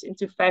attributes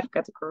into 5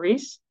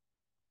 categories.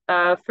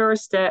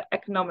 First, the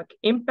economic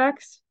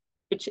impacts,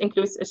 which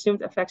includes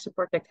assumed effects the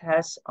project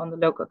has on the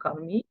local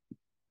economy.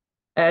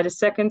 The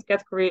second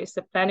category is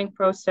the planning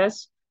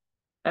process,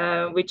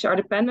 which are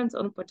dependent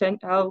on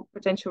how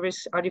potential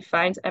risks are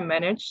defined and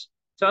managed.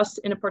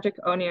 Trust in a project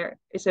owner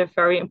is a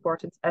very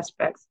important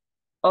aspect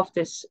of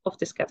this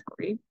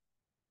category.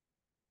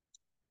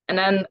 And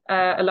then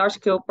a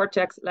large-scale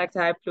project like the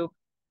Hyperloop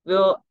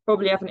will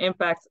probably have an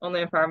impact on the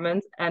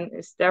environment and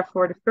is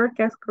therefore the third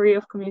category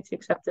of community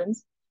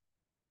acceptance.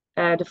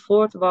 The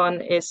fourth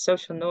one is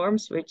social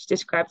norms, which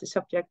describe the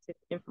subjective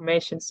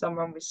information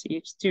someone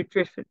receives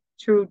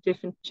through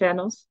different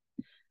channels.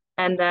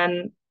 And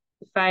then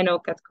the final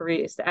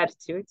category is the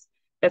attitude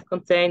that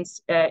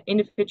contains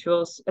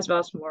individuals as well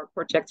as more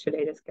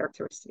project-related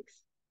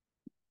characteristics.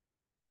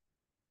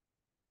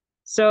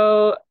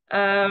 So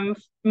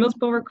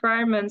multiple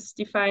requirements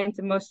defined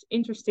the most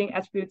interesting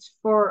attributes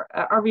for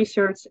our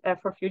research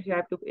for future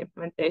Hyperloop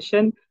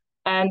implementation.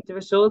 And the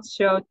results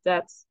showed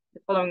that the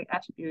following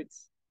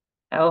attributes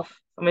of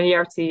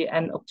familiarity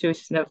and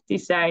obtrusion of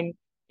design,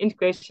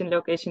 integration,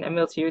 location, and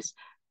multi-use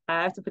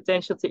have the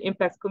potential to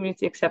impact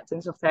community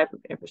acceptance of the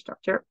Hyperloop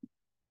infrastructure.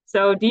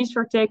 So these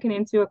were taken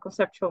into a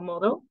conceptual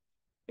model,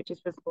 which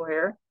is visible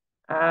here.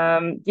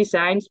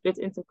 Design split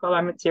into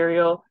color,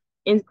 material,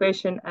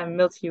 integration, and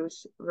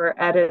multi-use were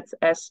added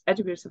as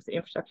attributes of the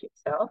infrastructure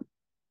itself.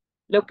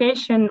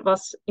 Location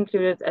was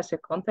included as a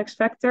context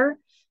factor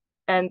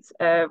and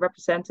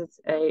represented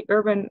a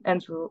urban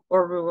and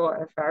or rural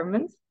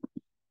environment.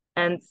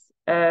 And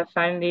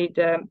finally,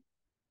 the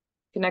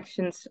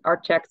connections are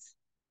checked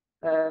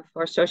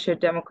for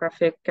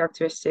socio-demographic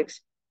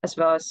characteristics as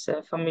well as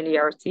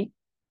familiarity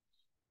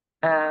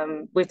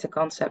with the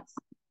concept.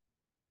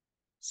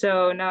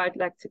 So now I'd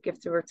like to give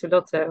the word to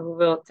Lotte, who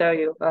will tell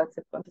you about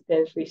the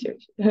quantitative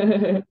research.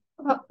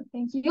 Well,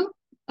 thank you.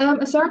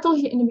 As Sarah told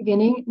you in the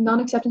beginning,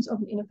 non-acceptance of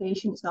an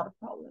innovation is not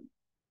a problem.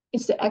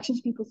 It's the actions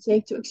people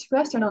take to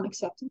express their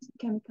non-acceptance that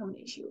can become an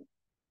issue.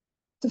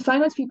 To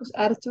find out people's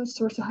attitudes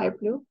towards the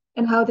Hyperloop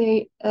and how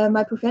they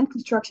might prevent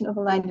construction of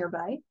a line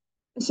nearby,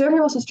 a survey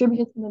was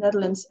distributed in the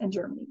Netherlands and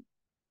Germany.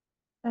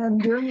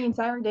 During the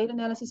entire data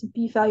analysis, a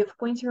p-value of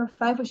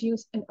 0.05 was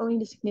used, and only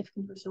the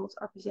significant results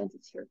are presented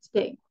here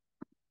today.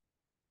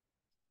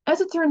 As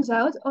it turns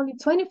out, only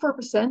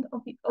 24%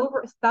 of the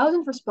over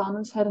 1,000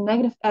 respondents had a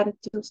negative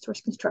attitude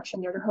towards construction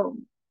near their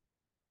home.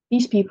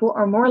 These people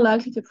are more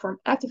likely to perform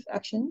active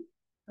action,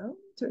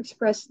 to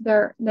express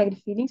their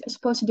negative feelings, as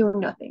opposed to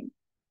doing nothing.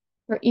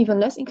 They're even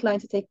less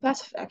inclined to take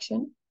passive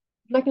action,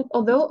 reflecting that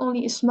although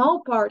only a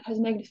small part has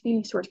negative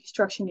feelings towards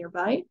construction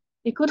nearby,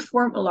 they could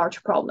form a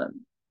large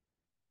problem.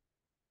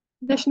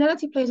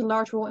 Nationality plays a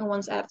large role in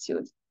one's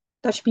attitude.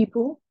 Dutch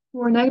people,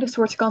 who are negative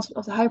towards the concept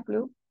of the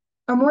Hyperloop,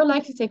 are more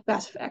likely to take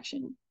passive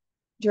action.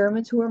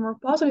 Germans, who are more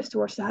positive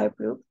towards the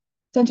Hyperloop,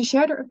 tend to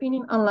share their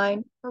opinion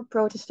online or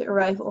protest the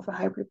arrival of a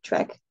Hyperloop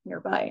track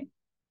nearby.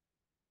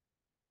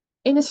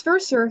 In this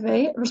first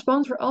survey,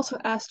 respondents were also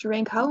asked to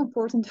rank how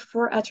important the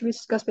 4 attributes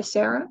discussed by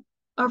Sarah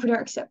are for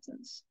their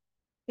acceptance.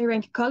 They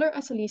ranked color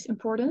as the least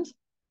important,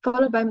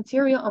 followed by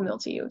material and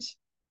multi-use.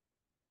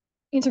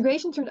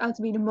 Integration turned out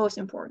to be the most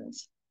important.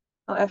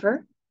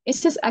 However,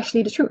 is this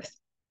actually the truth?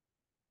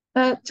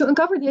 To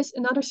uncover this,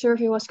 another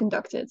survey was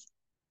conducted.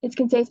 It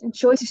contained a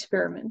choice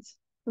experiment,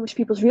 in which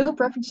people's real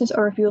preferences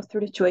are revealed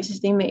through the choices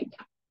they make.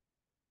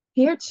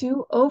 Here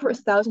too, over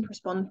 1,000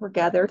 respondents were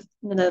gathered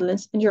in the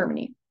Netherlands and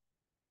Germany.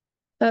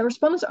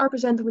 Respondents are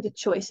presented with a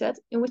choice set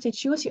in which they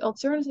choose the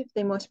alternative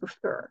they most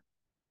prefer.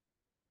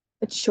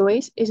 A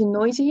choice is a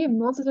noisy,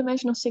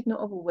 multidimensional signal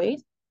of a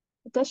weight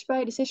attached by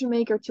a decision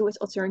maker to its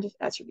alternative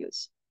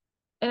attributes.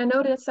 And I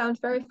know that sounds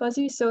very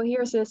fuzzy, so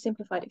here's a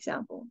simplified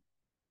example.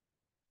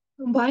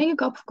 When buying a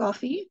cup of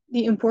coffee,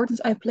 the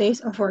importance I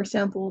place on, for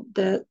example,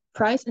 the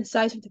price and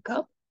size of the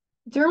cup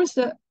determines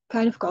the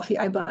kind of coffee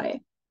I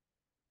buy.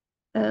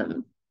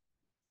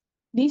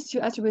 These 2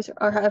 attributes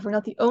are, however,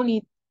 not the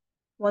only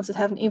ones that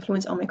have an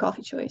influence on my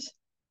coffee choice.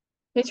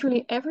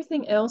 Literally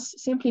everything else,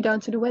 simply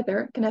down to the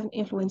weather, can have an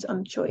influence on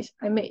the choice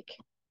I make.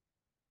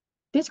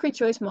 Discrete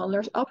choice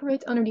modelers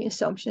operate under the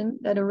assumption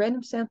that a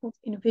random sampled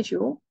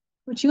individual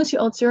will choose the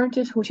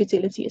alternative whose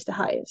utility is the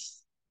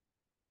highest.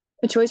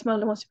 A choice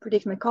modeler wants to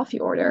predict my coffee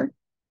order,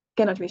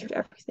 cannot research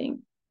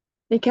everything.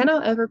 They can,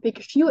 however, pick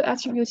a few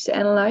attributes to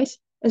analyze,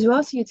 as well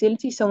as the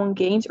utility someone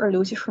gains or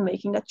loses from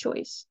making that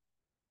choice.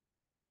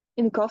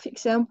 In the coffee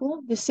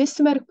example, the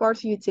systematic part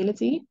of the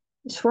utility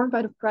is formed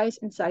by the price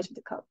and size of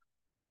the cup.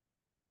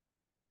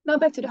 Now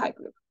back to the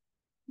Hyperloop.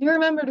 Do you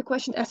remember the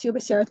question asked you by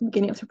Sarah at the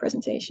beginning of the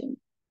presentation?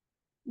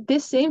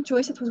 This same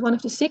choice set was one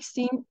of the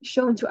 16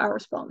 shown to our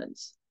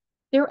respondents.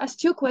 They were asked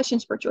 2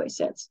 questions per choice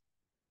set.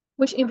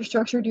 Which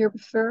infrastructure do you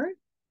prefer?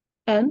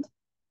 And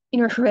in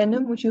a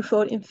referendum, would you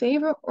vote in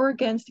favor or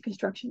against the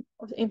construction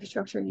of the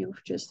infrastructure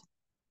you've just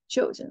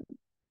chosen?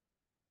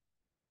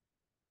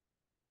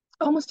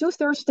 Almost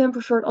 2/3 of them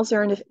preferred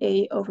alternative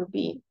A over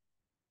B.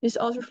 This is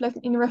also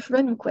reflected in the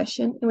referendum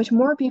question, in which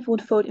more people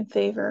would vote in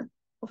favor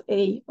of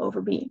A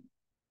over B.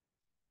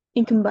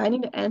 In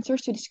combining the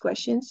answers to these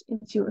questions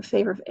into in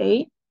favor of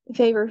A, in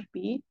favor of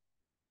B,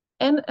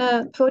 and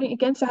voting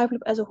against the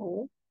Hyperloop as a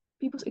whole,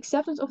 people's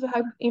acceptance of the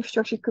Hyperloop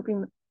infrastructure could be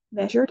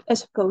measured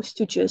as opposed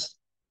to just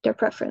their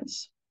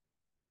preference.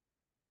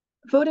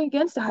 Voting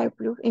against the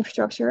Hyperloop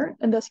infrastructure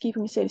and thus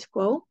keeping the status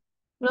quo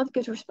will not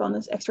give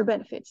respondents extra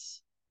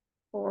benefits.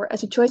 Or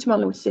as a choice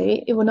model would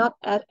say, it will not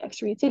add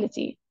extra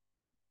utility.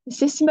 The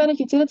systematic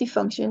utility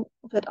function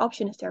of that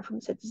option is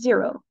therefore set to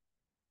 0.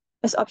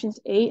 As options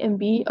A and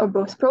B are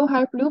both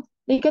pro-Hyperloop,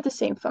 they get the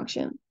same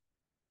function.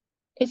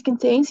 It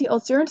contains the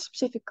alternative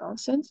specific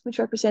constant, which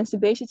represents the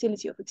base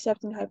utility of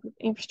accepting the Hyperloop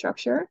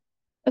infrastructure,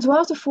 as well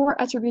as the 4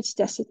 attributes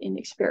tested in the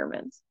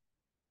experiment.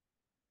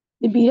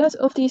 The betas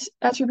of these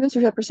attributes,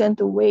 which represent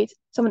the weight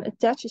someone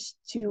attaches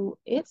to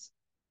it,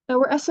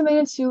 were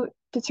estimated to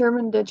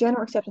determine the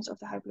general acceptance of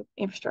the Hyperloop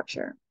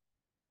infrastructure.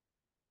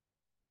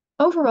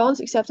 Overall, this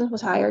acceptance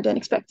was higher than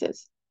expected.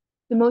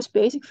 The most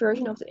basic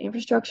version of the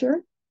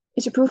infrastructure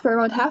is approved by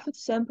around half of the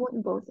sample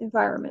in both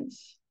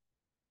environments.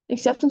 The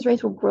acceptance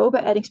rate will grow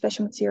by adding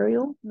special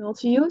material,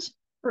 multi-use,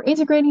 or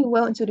integrating it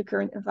well into the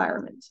current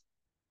environment.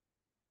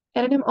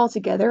 Adding them all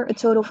together, a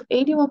total of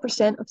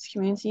 81% of the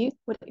community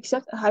would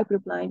accept a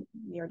Hyperloop line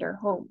near their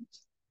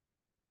homes.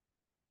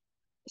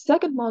 The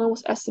second model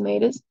was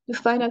estimated to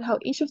find out how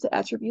each of the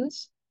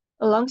attributes,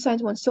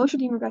 alongside one's social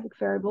demographic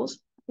variables,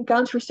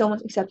 accounts for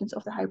someone's acceptance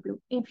of the Hyperloop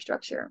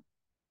infrastructure.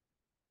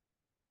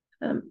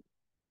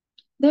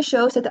 This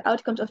shows that the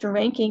outcomes of the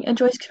ranking and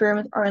choice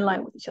experiment are in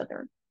line with each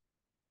other.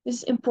 This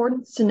is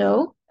important to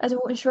know, as it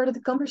will ensure that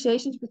the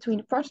conversations between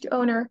the project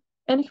owner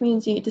and the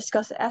community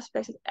discuss the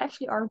aspects that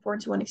actually are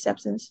important to one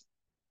acceptance,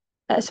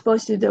 as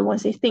opposed to the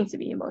ones they think to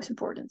be the most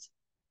important.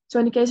 So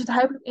in the case of the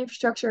Hyperloop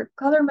infrastructure,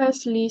 color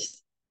matters the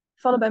least,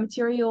 followed by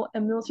material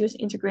and multi-use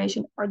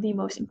integration are the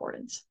most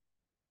important.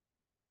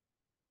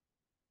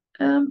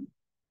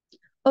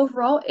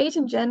 Overall, age,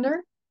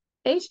 gender,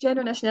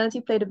 and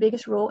nationality play the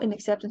biggest role in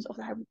acceptance of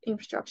the Hyperloop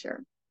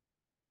infrastructure.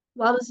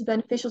 While this is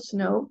beneficial to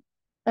know,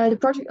 the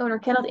project owner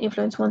cannot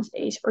influence one's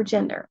age or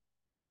gender.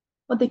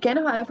 What they can,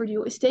 however,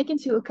 do is take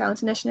into account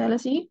the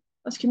nationality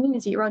of the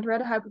community around where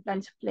the Hyperloop line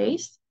is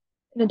placed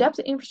and adapt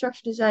the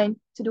infrastructure design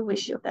to the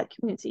wishes of that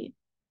community.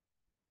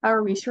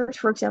 Our research,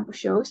 for example,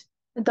 shows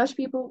that Dutch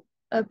people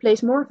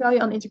place more value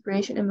on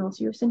integration and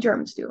multi-use than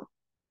Germans do.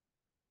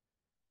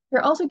 There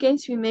are also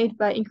gains to be made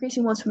by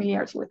increasing one's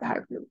familiarity with the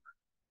Hyperloop.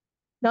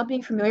 Not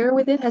being familiar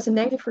with it has a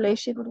negative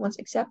relationship with one's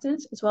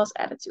acceptance as well as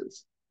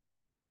attitudes.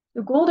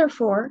 The goal,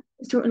 therefore,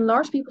 is to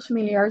enlarge people's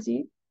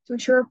familiarity to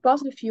ensure a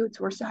positive view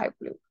towards the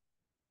Hyperloop.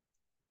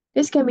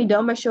 This can be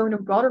done by showing a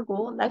broader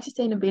goal like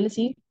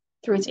sustainability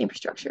through its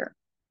infrastructure.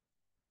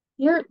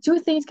 Here, 2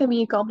 things can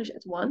be accomplished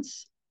at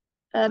once,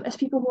 as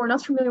people who are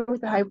not familiar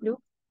with the Hyperloop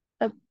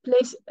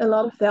place a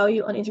lot of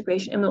value on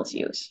integration and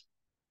multi-use.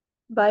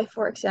 By,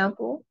 for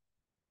example,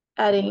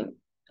 adding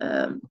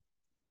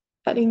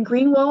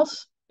green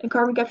walls and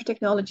carbon capture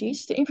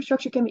technologies, the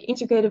infrastructure can be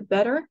integrated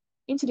better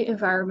into the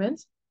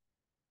environment,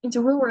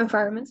 into rural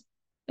environments,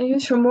 and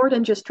used for more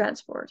than just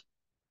transport.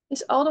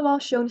 This all the while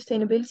showing the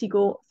sustainability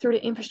goal through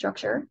the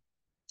infrastructure,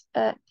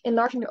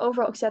 enlarging the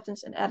overall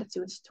acceptance and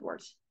attitudes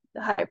towards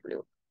the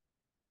Hyperloop.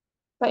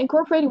 By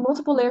incorporating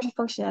multiple layers of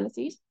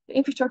functionalities, the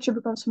infrastructure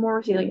becomes more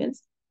resilient,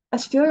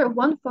 as failure of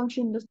one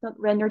function does not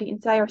render the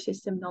entire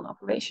system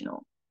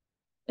non-operational.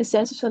 A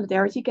sense of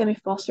solidarity can be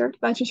fostered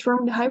by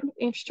transforming the Hyperloop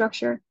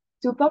infrastructure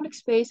to a public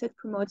space that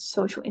promotes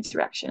social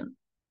interaction.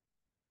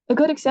 A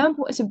good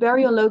example is the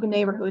Barrio Logan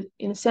neighborhood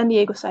in the San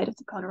Diego side of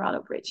the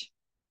Colorado Bridge.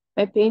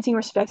 By painting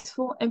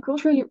respectful and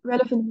culturally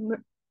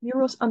relevant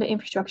murals on the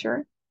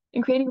infrastructure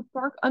and creating a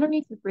park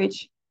underneath the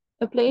bridge,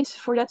 a place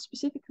for that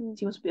specific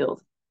community was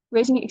built,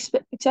 raising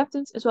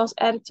acceptance as well as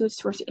attitudes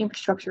towards the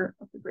infrastructure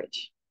of the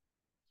bridge.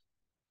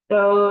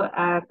 So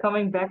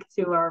coming back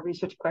to our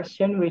research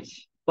question,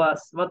 which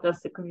was, what does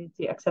the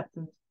community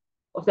acceptance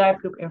of the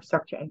Hyperloop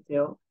infrastructure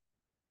entail?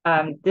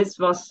 This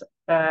was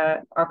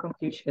our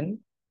conclusion.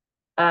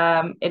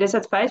 It is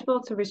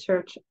advisable to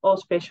research all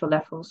spatial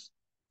levels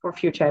for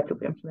future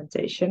Hyperloop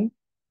implementation.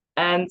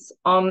 And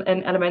on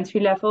an elementary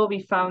level,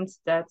 we found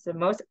that the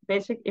most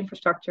basic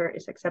infrastructure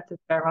is accepted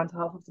by around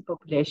half of the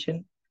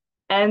population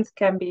and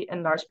can be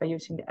enlarged by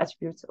using the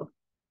attributes of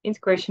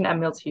integration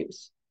and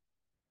multi-use.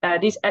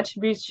 These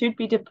attributes should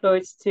be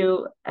deployed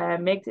to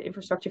make the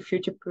infrastructure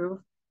future-proof,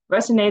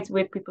 resonate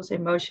with people's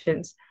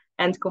emotions,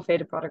 and convey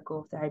the product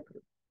goal of the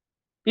Hyperloop.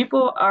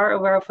 People are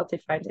aware of what they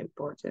find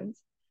important,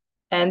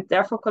 and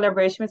therefore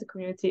collaboration with the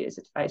community is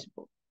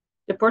advisable.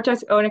 The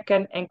project owner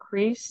can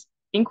increase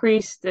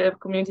increase the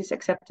community's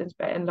acceptance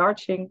by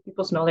enlarging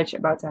people's knowledge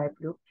about the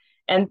Hyperloop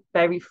and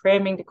by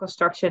reframing the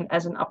construction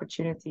as an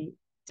opportunity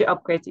to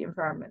upgrade the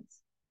environment.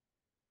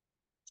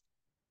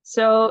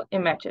 So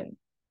imagine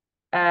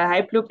a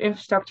Hyperloop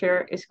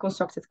infrastructure is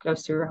constructed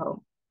close to your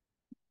home.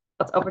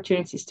 What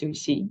opportunities do you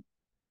see?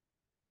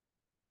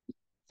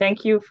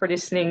 Thank you for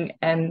listening,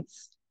 and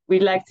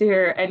we'd like to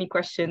hear any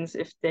questions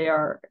if they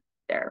are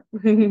there.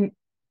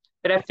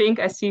 But I think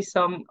I see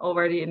some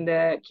already in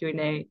the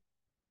Q&A.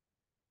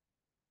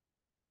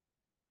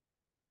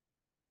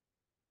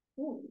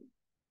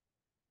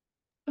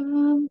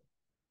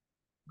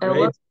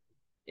 Great.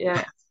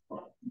 Yeah.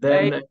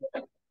 Then,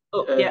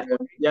 yeah.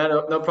 Yeah,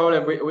 no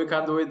problem. We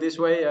can do it this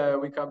way.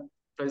 We can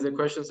place the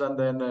questions and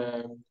then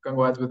can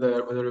go ahead with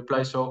the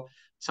reply. So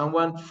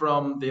someone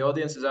from the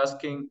audience is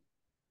asking,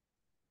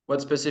 what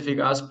specific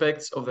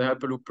aspects of the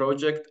Hyperloop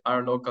project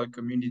are local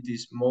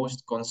communities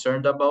most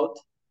concerned about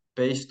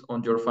based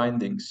on your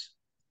findings?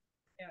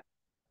 Yeah,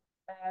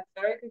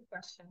 very good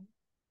question.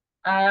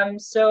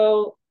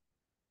 So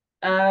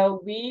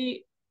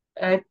we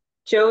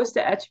chose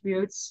the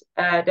attributes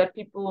that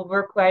people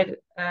were quite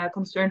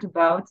concerned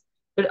about,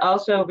 but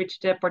also which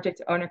the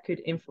project owner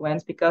could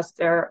influence, because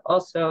there are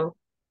also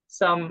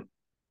some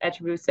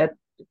attributes that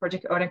the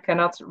project owner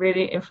cannot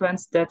really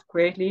influence that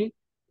greatly,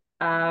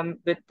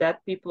 but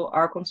that people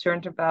are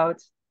concerned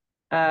about.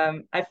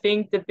 I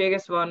think the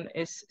biggest one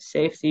is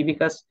safety,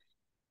 because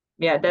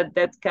yeah,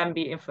 that can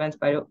be influenced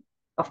by,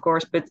 of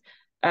course, but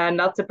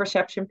not the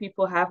perception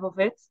people have of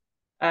it,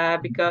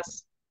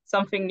 because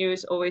something new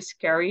is always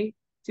scary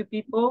to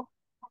people.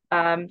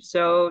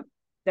 So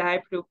the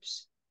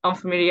Hyperloop's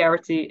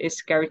unfamiliarity is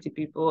scary to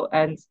people,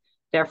 and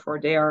therefore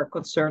they are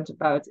concerned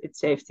about its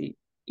safety,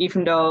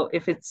 even though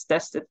if it's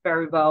tested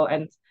very well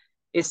and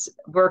is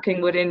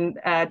working within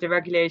the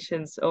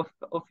regulations of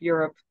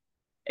Europe,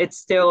 it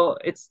still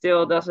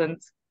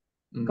doesn't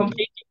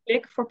completely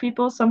click for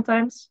people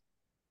sometimes.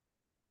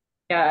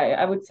 Yeah,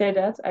 I would say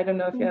that. I don't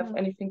know if you have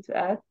anything to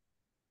add.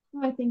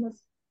 I think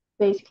that's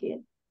basically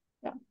it.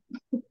 Yeah.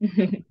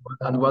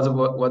 And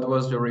what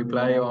was your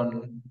reply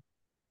on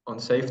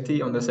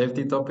safety, on the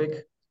safety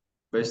topic,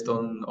 based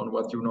on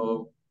what you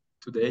know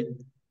today?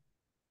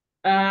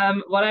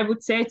 What I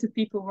would say to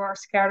people who are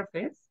scared of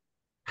it.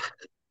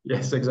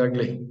 Yes,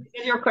 exactly. Is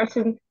that your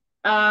question?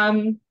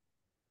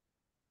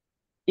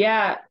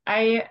 Yeah,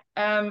 I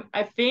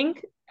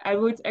think I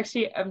would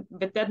actually,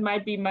 but that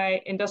might be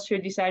my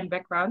industrial design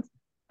background.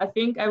 I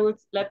think I would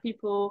let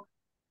people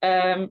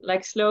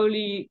like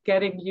slowly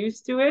getting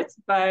used to it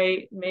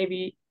by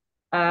maybe,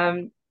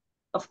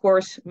 of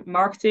course,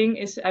 marketing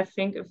is, I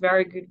think, a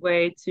very good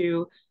way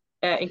to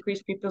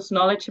increase people's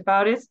knowledge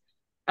about it.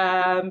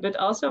 But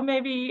also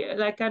maybe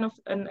like kind of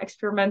an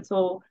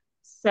experimental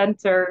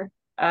center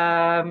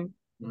for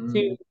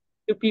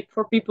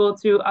people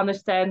to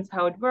understand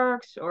how it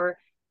works, or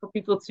for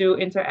people to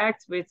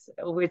interact with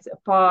a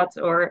pod,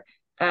 or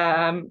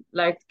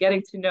like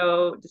getting to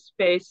know the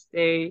space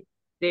they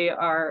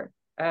are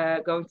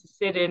going to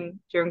sit in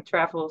during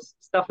travels.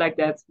 Stuff like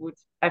that would,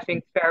 I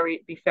think,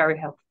 be very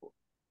helpful.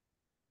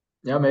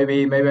 Yeah,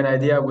 maybe an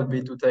idea would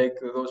be to take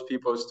those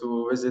people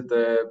to visit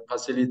the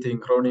facility in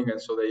Groningen,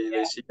 so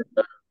they see.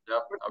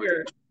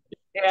 Sure.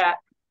 Yeah.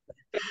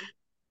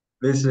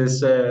 This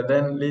is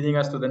then leading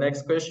us to the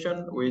next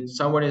question, which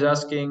someone is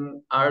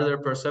asking, are there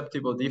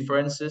perceptible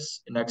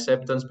differences in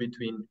acceptance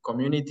between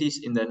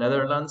communities in the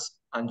Netherlands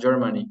and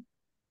Germany?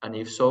 And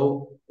if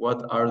so,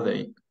 what are they?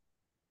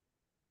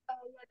 Yeah,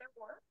 there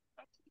were,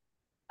 actually.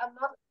 I'm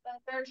not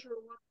very sure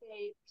what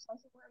they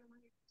precisely were. I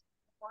want to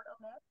report on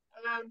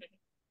that.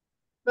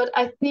 But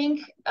I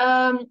think,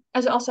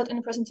 as I also said in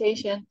the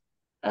presentation,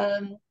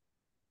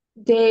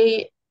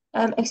 they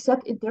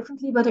accept it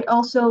differently, but they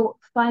also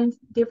find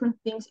different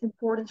things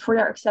important for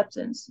their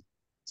acceptance.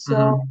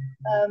 So,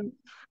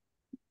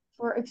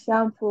 for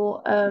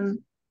example,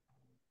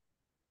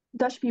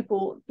 Dutch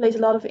people place a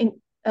lot of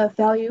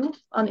value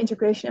on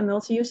integration and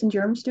multi-use, and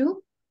Germans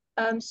do.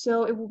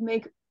 So it would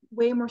make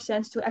way more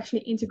sense to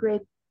actually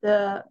integrate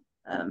the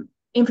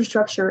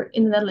infrastructure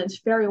in the Netherlands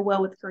very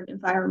well with the current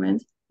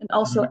environment, and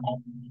also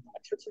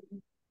extra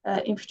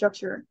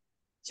infrastructure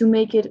to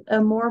make it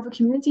more of a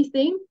community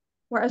thing,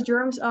 whereas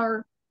Germans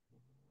are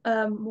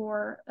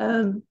more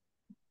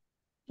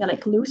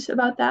like loose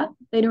about that.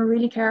 They don't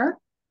really care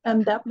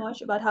that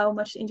much about how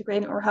much to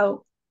integrate or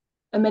how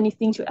many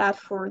things to add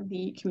for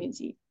the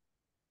community.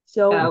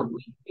 So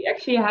we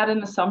actually had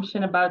an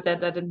assumption about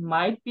that it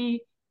might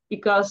be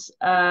because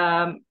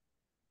the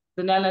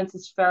Netherlands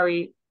is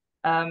very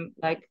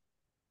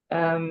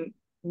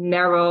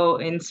narrow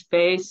in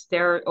space.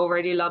 There are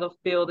already a lot of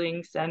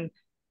buildings, and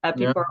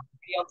people are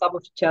already on top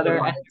of each other,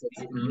 and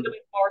a little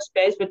bit more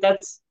space, but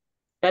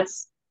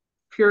that's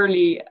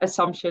purely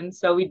assumption.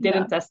 So we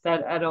didn't test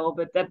that at all,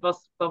 but that was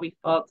what we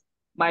thought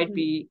might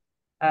be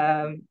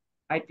the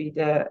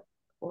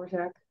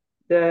oorzaak,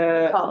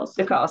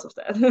 the cause of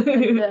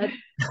that.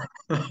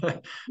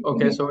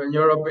 Okay, so in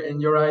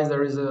your eyes,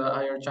 there is a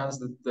higher chance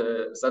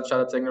that such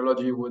a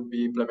technology would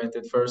be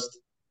implemented first.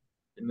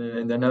 in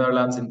the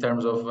Netherlands in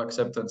terms of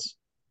acceptance,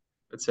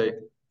 let's say?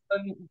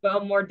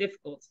 Well, more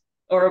difficult.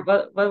 Or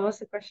what was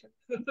the question?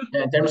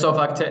 Yeah, in terms of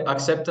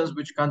acceptance,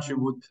 which country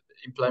would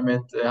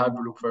implement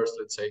Hyperloop first,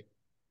 let's say?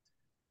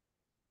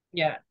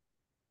 Yeah.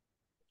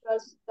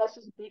 Because that's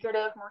just bigger, they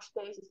have more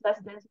space, it's less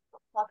densely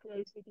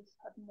populated, we just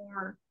have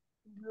more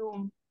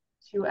room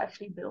to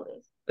actually build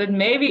it. But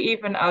maybe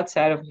even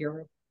outside of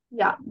Europe.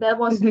 Yeah, that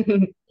was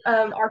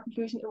our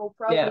conclusion. It will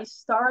probably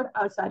start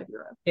outside of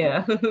Europe.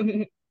 Yeah.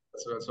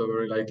 That's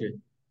very likely.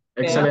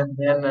 Excellent.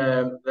 Yeah.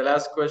 Then the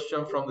last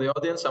question from the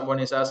audience, someone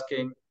is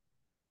asking,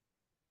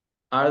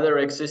 are there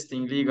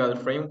existing legal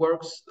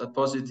frameworks that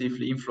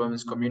positively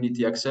influence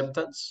community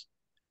acceptance?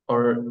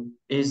 Or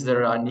is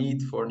there a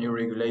need for new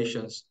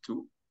regulations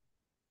to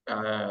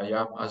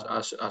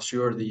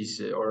assure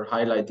these or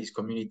highlight these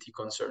community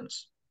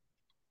concerns?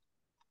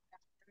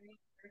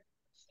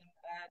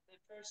 The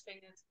first thing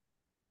that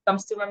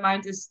comes to my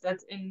mind is that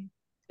in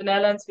the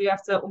Netherlands we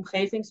have the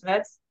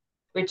Omgevingswet,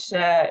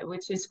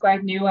 which is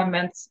quite new and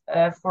meant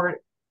for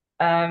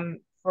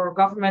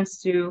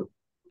governments to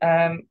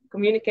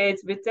communicate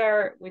with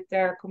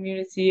their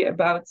community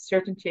about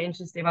certain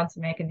changes they want to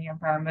make in the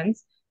environment,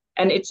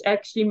 and it's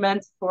actually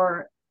meant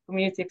for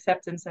community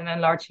acceptance and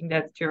enlarging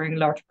that during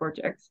large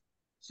projects.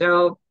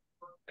 So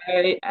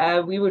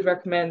we would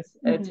recommend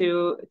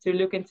to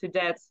look into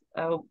that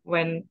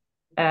when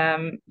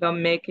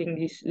making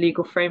these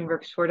legal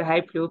frameworks for the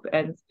Hyperloop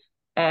and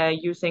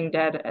using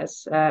that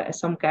as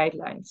some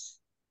guidelines.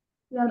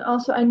 Yeah, and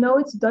also I know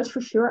it's Dutch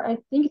for sure. I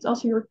think it's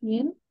also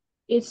European.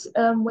 It's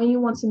when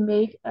you want to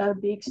make a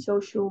big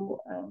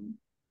social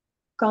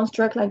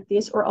construct like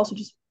this, or also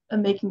just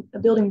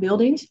building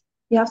buildings,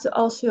 you have to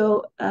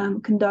also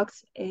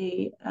conduct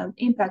a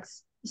impact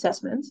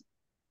assessment,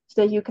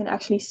 so that you can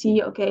actually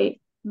see, okay,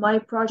 my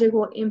project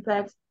will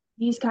impact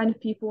these kind of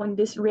people in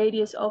this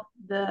radius of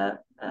the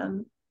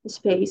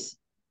space,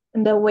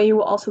 and that way you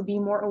will also be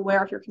more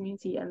aware of your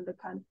community and the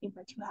kind of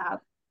impact you have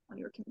on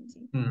your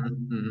community.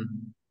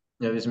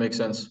 Yeah, this makes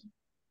sense.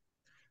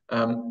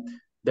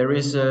 There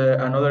is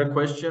another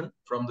question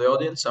from the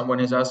audience. Someone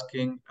is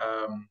asking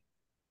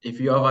if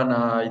you have an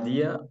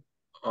idea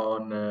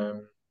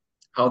on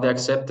how the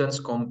acceptance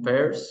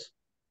compares,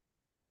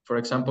 for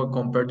example,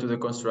 compared to the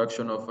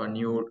construction of a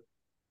new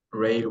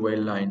railway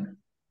line.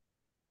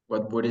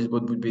 What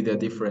would be the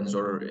difference,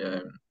 or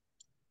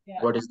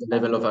what is the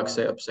level of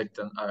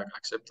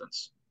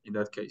acceptance in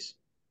that case?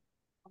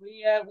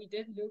 We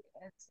did look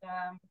at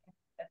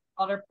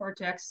other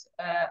projects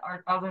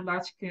or other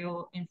large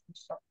scale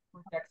infrastructure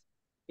projects,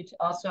 which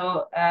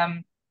also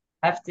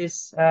have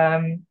this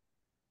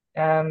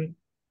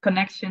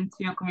connection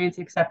to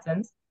community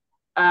acceptance.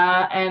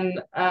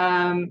 And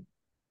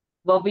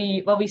what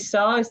we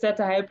saw is that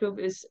the Hyperloop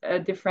is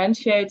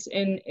differentiates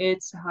in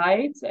its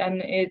height,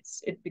 and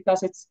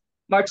because it's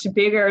much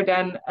bigger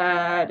than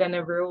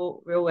a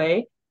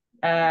railway.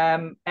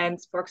 And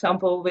for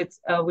example, with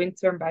wind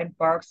turbine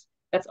parks,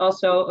 that's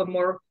also a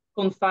more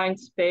confined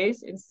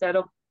space instead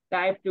of the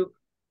Hyperloop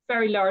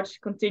very large,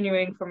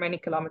 continuing for many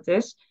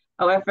kilometers.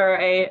 However,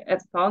 an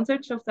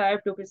advantage of the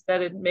Hyperloop is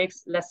that it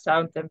makes less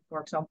sound than,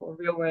 for example, a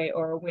railway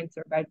or a wind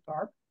turbine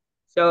park.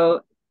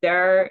 So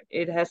there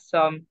it has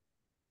some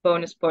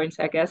bonus points,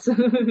 I guess,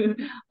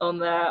 on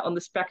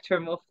the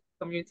spectrum of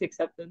community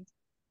acceptance.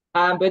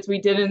 But we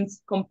didn't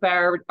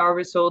compare our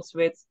results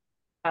with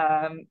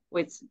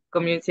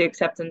community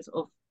acceptance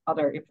of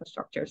other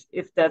infrastructures,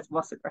 if that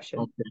was the question.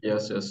 Okay,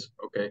 yes,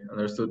 okay,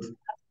 understood.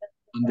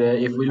 And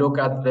if we look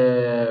at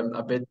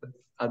a bit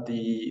at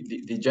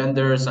the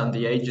genders and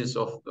the ages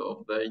of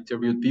the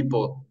interviewed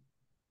people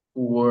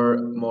who were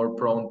more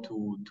prone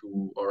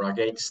to or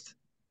against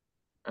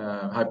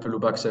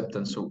Hyperloop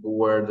acceptance, who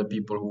were the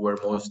people who were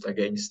most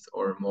against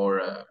or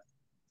more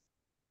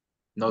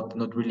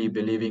not really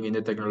believing in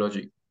the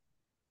technology?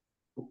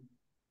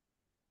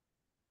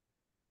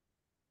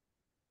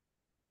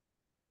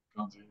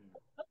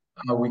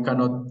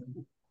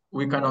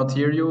 We cannot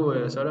hear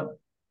you, Sarah.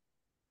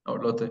 Oh,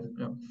 Lotte,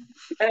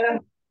 yeah.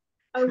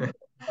 I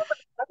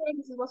think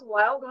this was a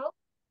while ago,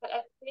 but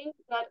I think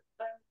that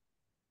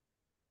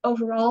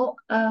overall,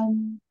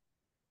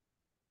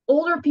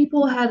 older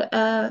people had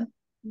a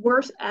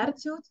worse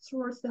attitude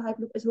towards the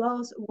Hyperloop, as well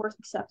as a worse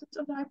acceptance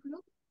of the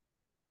Hyperloop.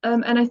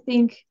 And I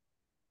think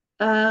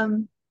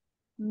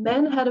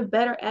men had a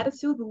better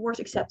attitude but worse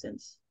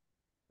acceptance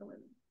than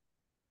women,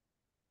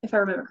 if I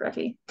remember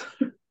correctly.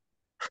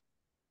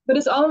 But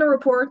it's all in a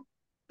report,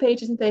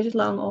 pages and pages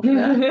long. Of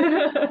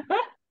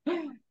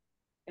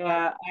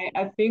yeah,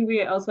 I think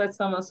we also had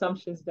some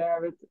assumptions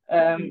there,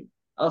 but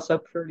also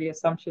purely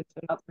assumptions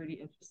and not really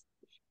interested.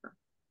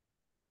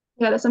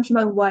 Yeah, the assumption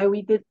about why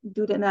we did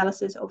do the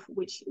analysis of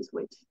which is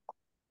which.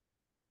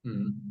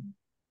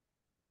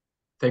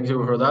 Thank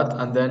you for that.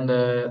 And then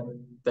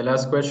the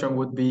last question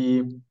would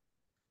be,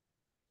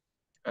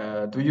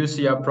 do you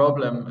see a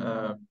problem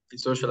in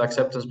social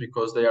acceptance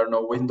because there are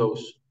no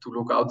windows to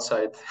look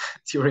outside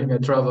during a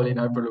travel in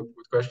Hyperloop?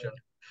 Good question.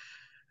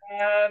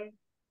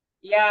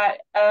 Yeah,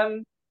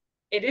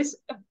 it is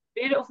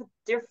bit of a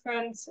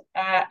different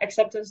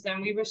acceptance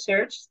than we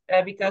researched,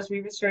 because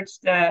we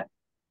researched the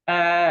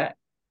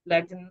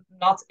like the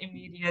not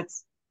immediate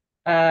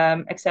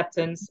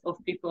acceptance of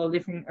people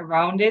living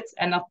around it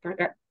and not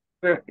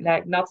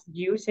like not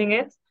using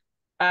it,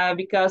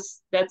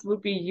 because that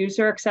would be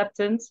user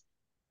acceptance.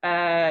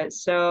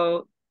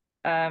 So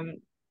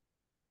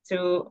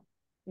to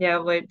yeah,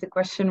 wait, the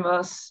question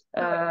was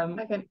yeah.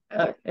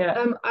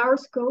 Our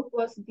scope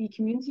was the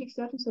community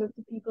acceptance, so that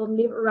the people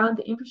live around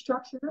the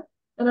infrastructure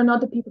and are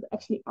not the people that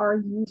actually are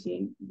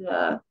using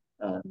the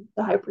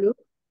Hyperloop.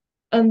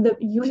 And the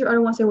user are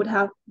the ones that would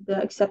have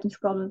the acceptance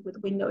problem with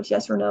Windows,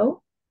 yes or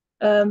no.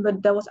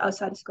 But that was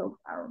outside the scope of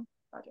our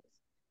project.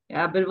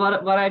 Yeah, but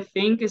what I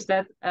think is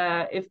that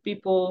if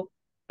people,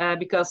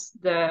 because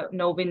the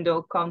no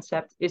window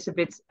concept is a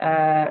bit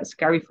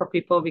scary for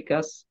people,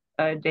 because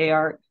they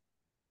are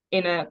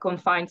in a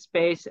confined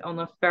space on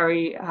a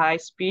very high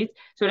speed.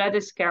 So that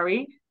is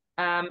scary.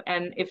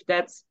 And if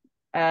that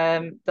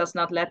does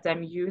not let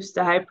them use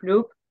the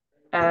Hyperloop,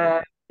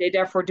 they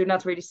therefore do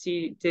not really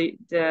see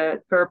the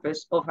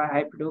purpose of a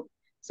Hyperloop.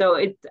 So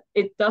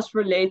it does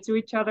relate to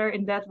each other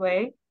in that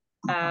way,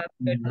 but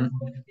we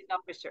did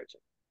not research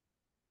it.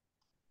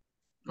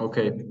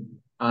 Okay,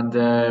 and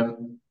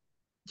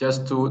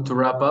just to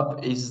wrap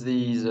up,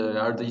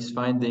 are these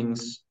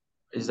findings?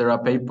 Is there a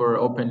paper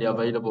openly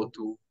available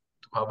to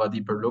have a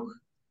deeper look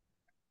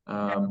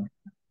on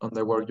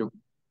the work you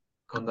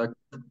conduct?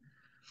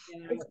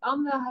 It's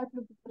on the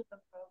Hyperloop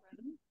development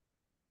program.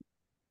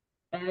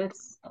 And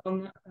it's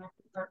on the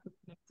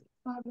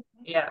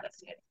yeah,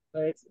 that's it.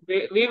 Right.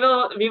 We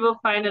will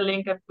find a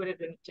link and put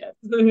it in the chat.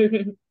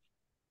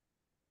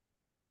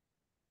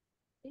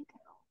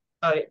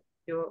 Oh,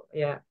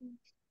 yeah.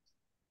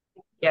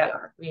 Yeah,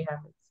 we have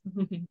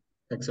it.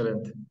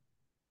 Excellent.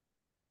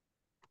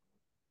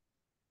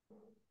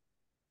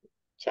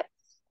 Chat.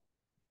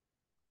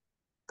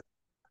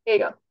 Here you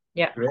go.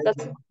 Yeah. Great.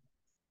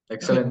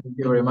 Excellent. Thank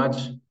you very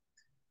much.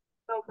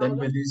 No Then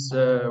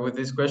problem. with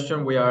this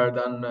question, we are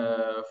done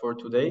for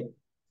today.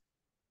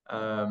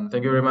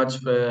 Thank you very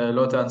much,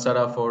 Lotte and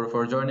Sarah,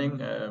 for joining.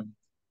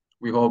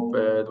 We hope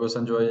it was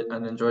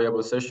an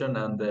enjoyable session,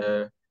 and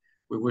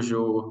we wish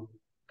you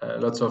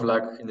lots of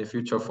luck in the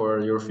future for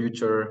your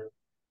future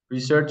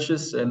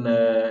researches and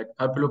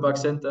Hyperloop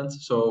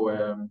acceptance. So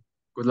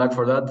good luck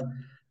for that.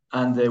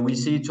 And we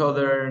see each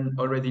other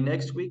already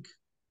next week,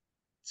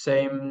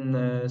 same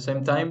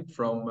time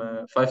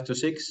from 5 to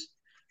 6.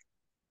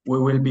 We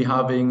will be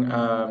having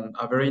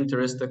a very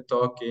interesting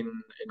talk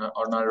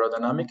on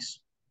aerodynamics.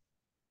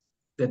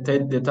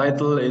 The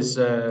title is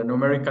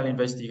Numerical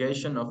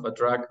Investigation of a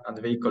Drag and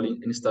Vehicle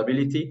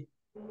Instability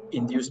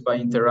induced by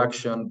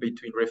interaction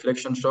between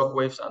reflection shock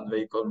waves and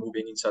vehicle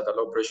moving inside a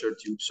low pressure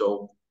tube.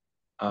 So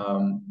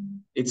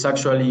it's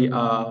actually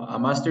a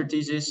master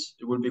thesis.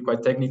 It will be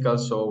quite technical,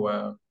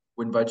 so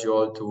we invite you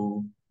all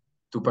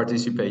to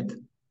participate.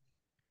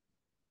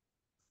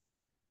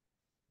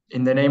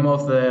 In the name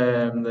of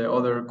the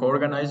other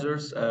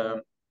co-organizers,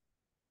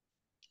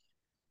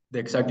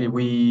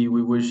 we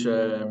wish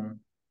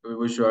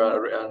you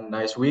a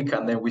nice week,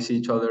 and then we see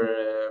each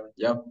other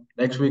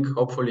next week,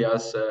 hopefully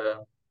as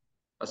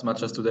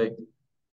much as today.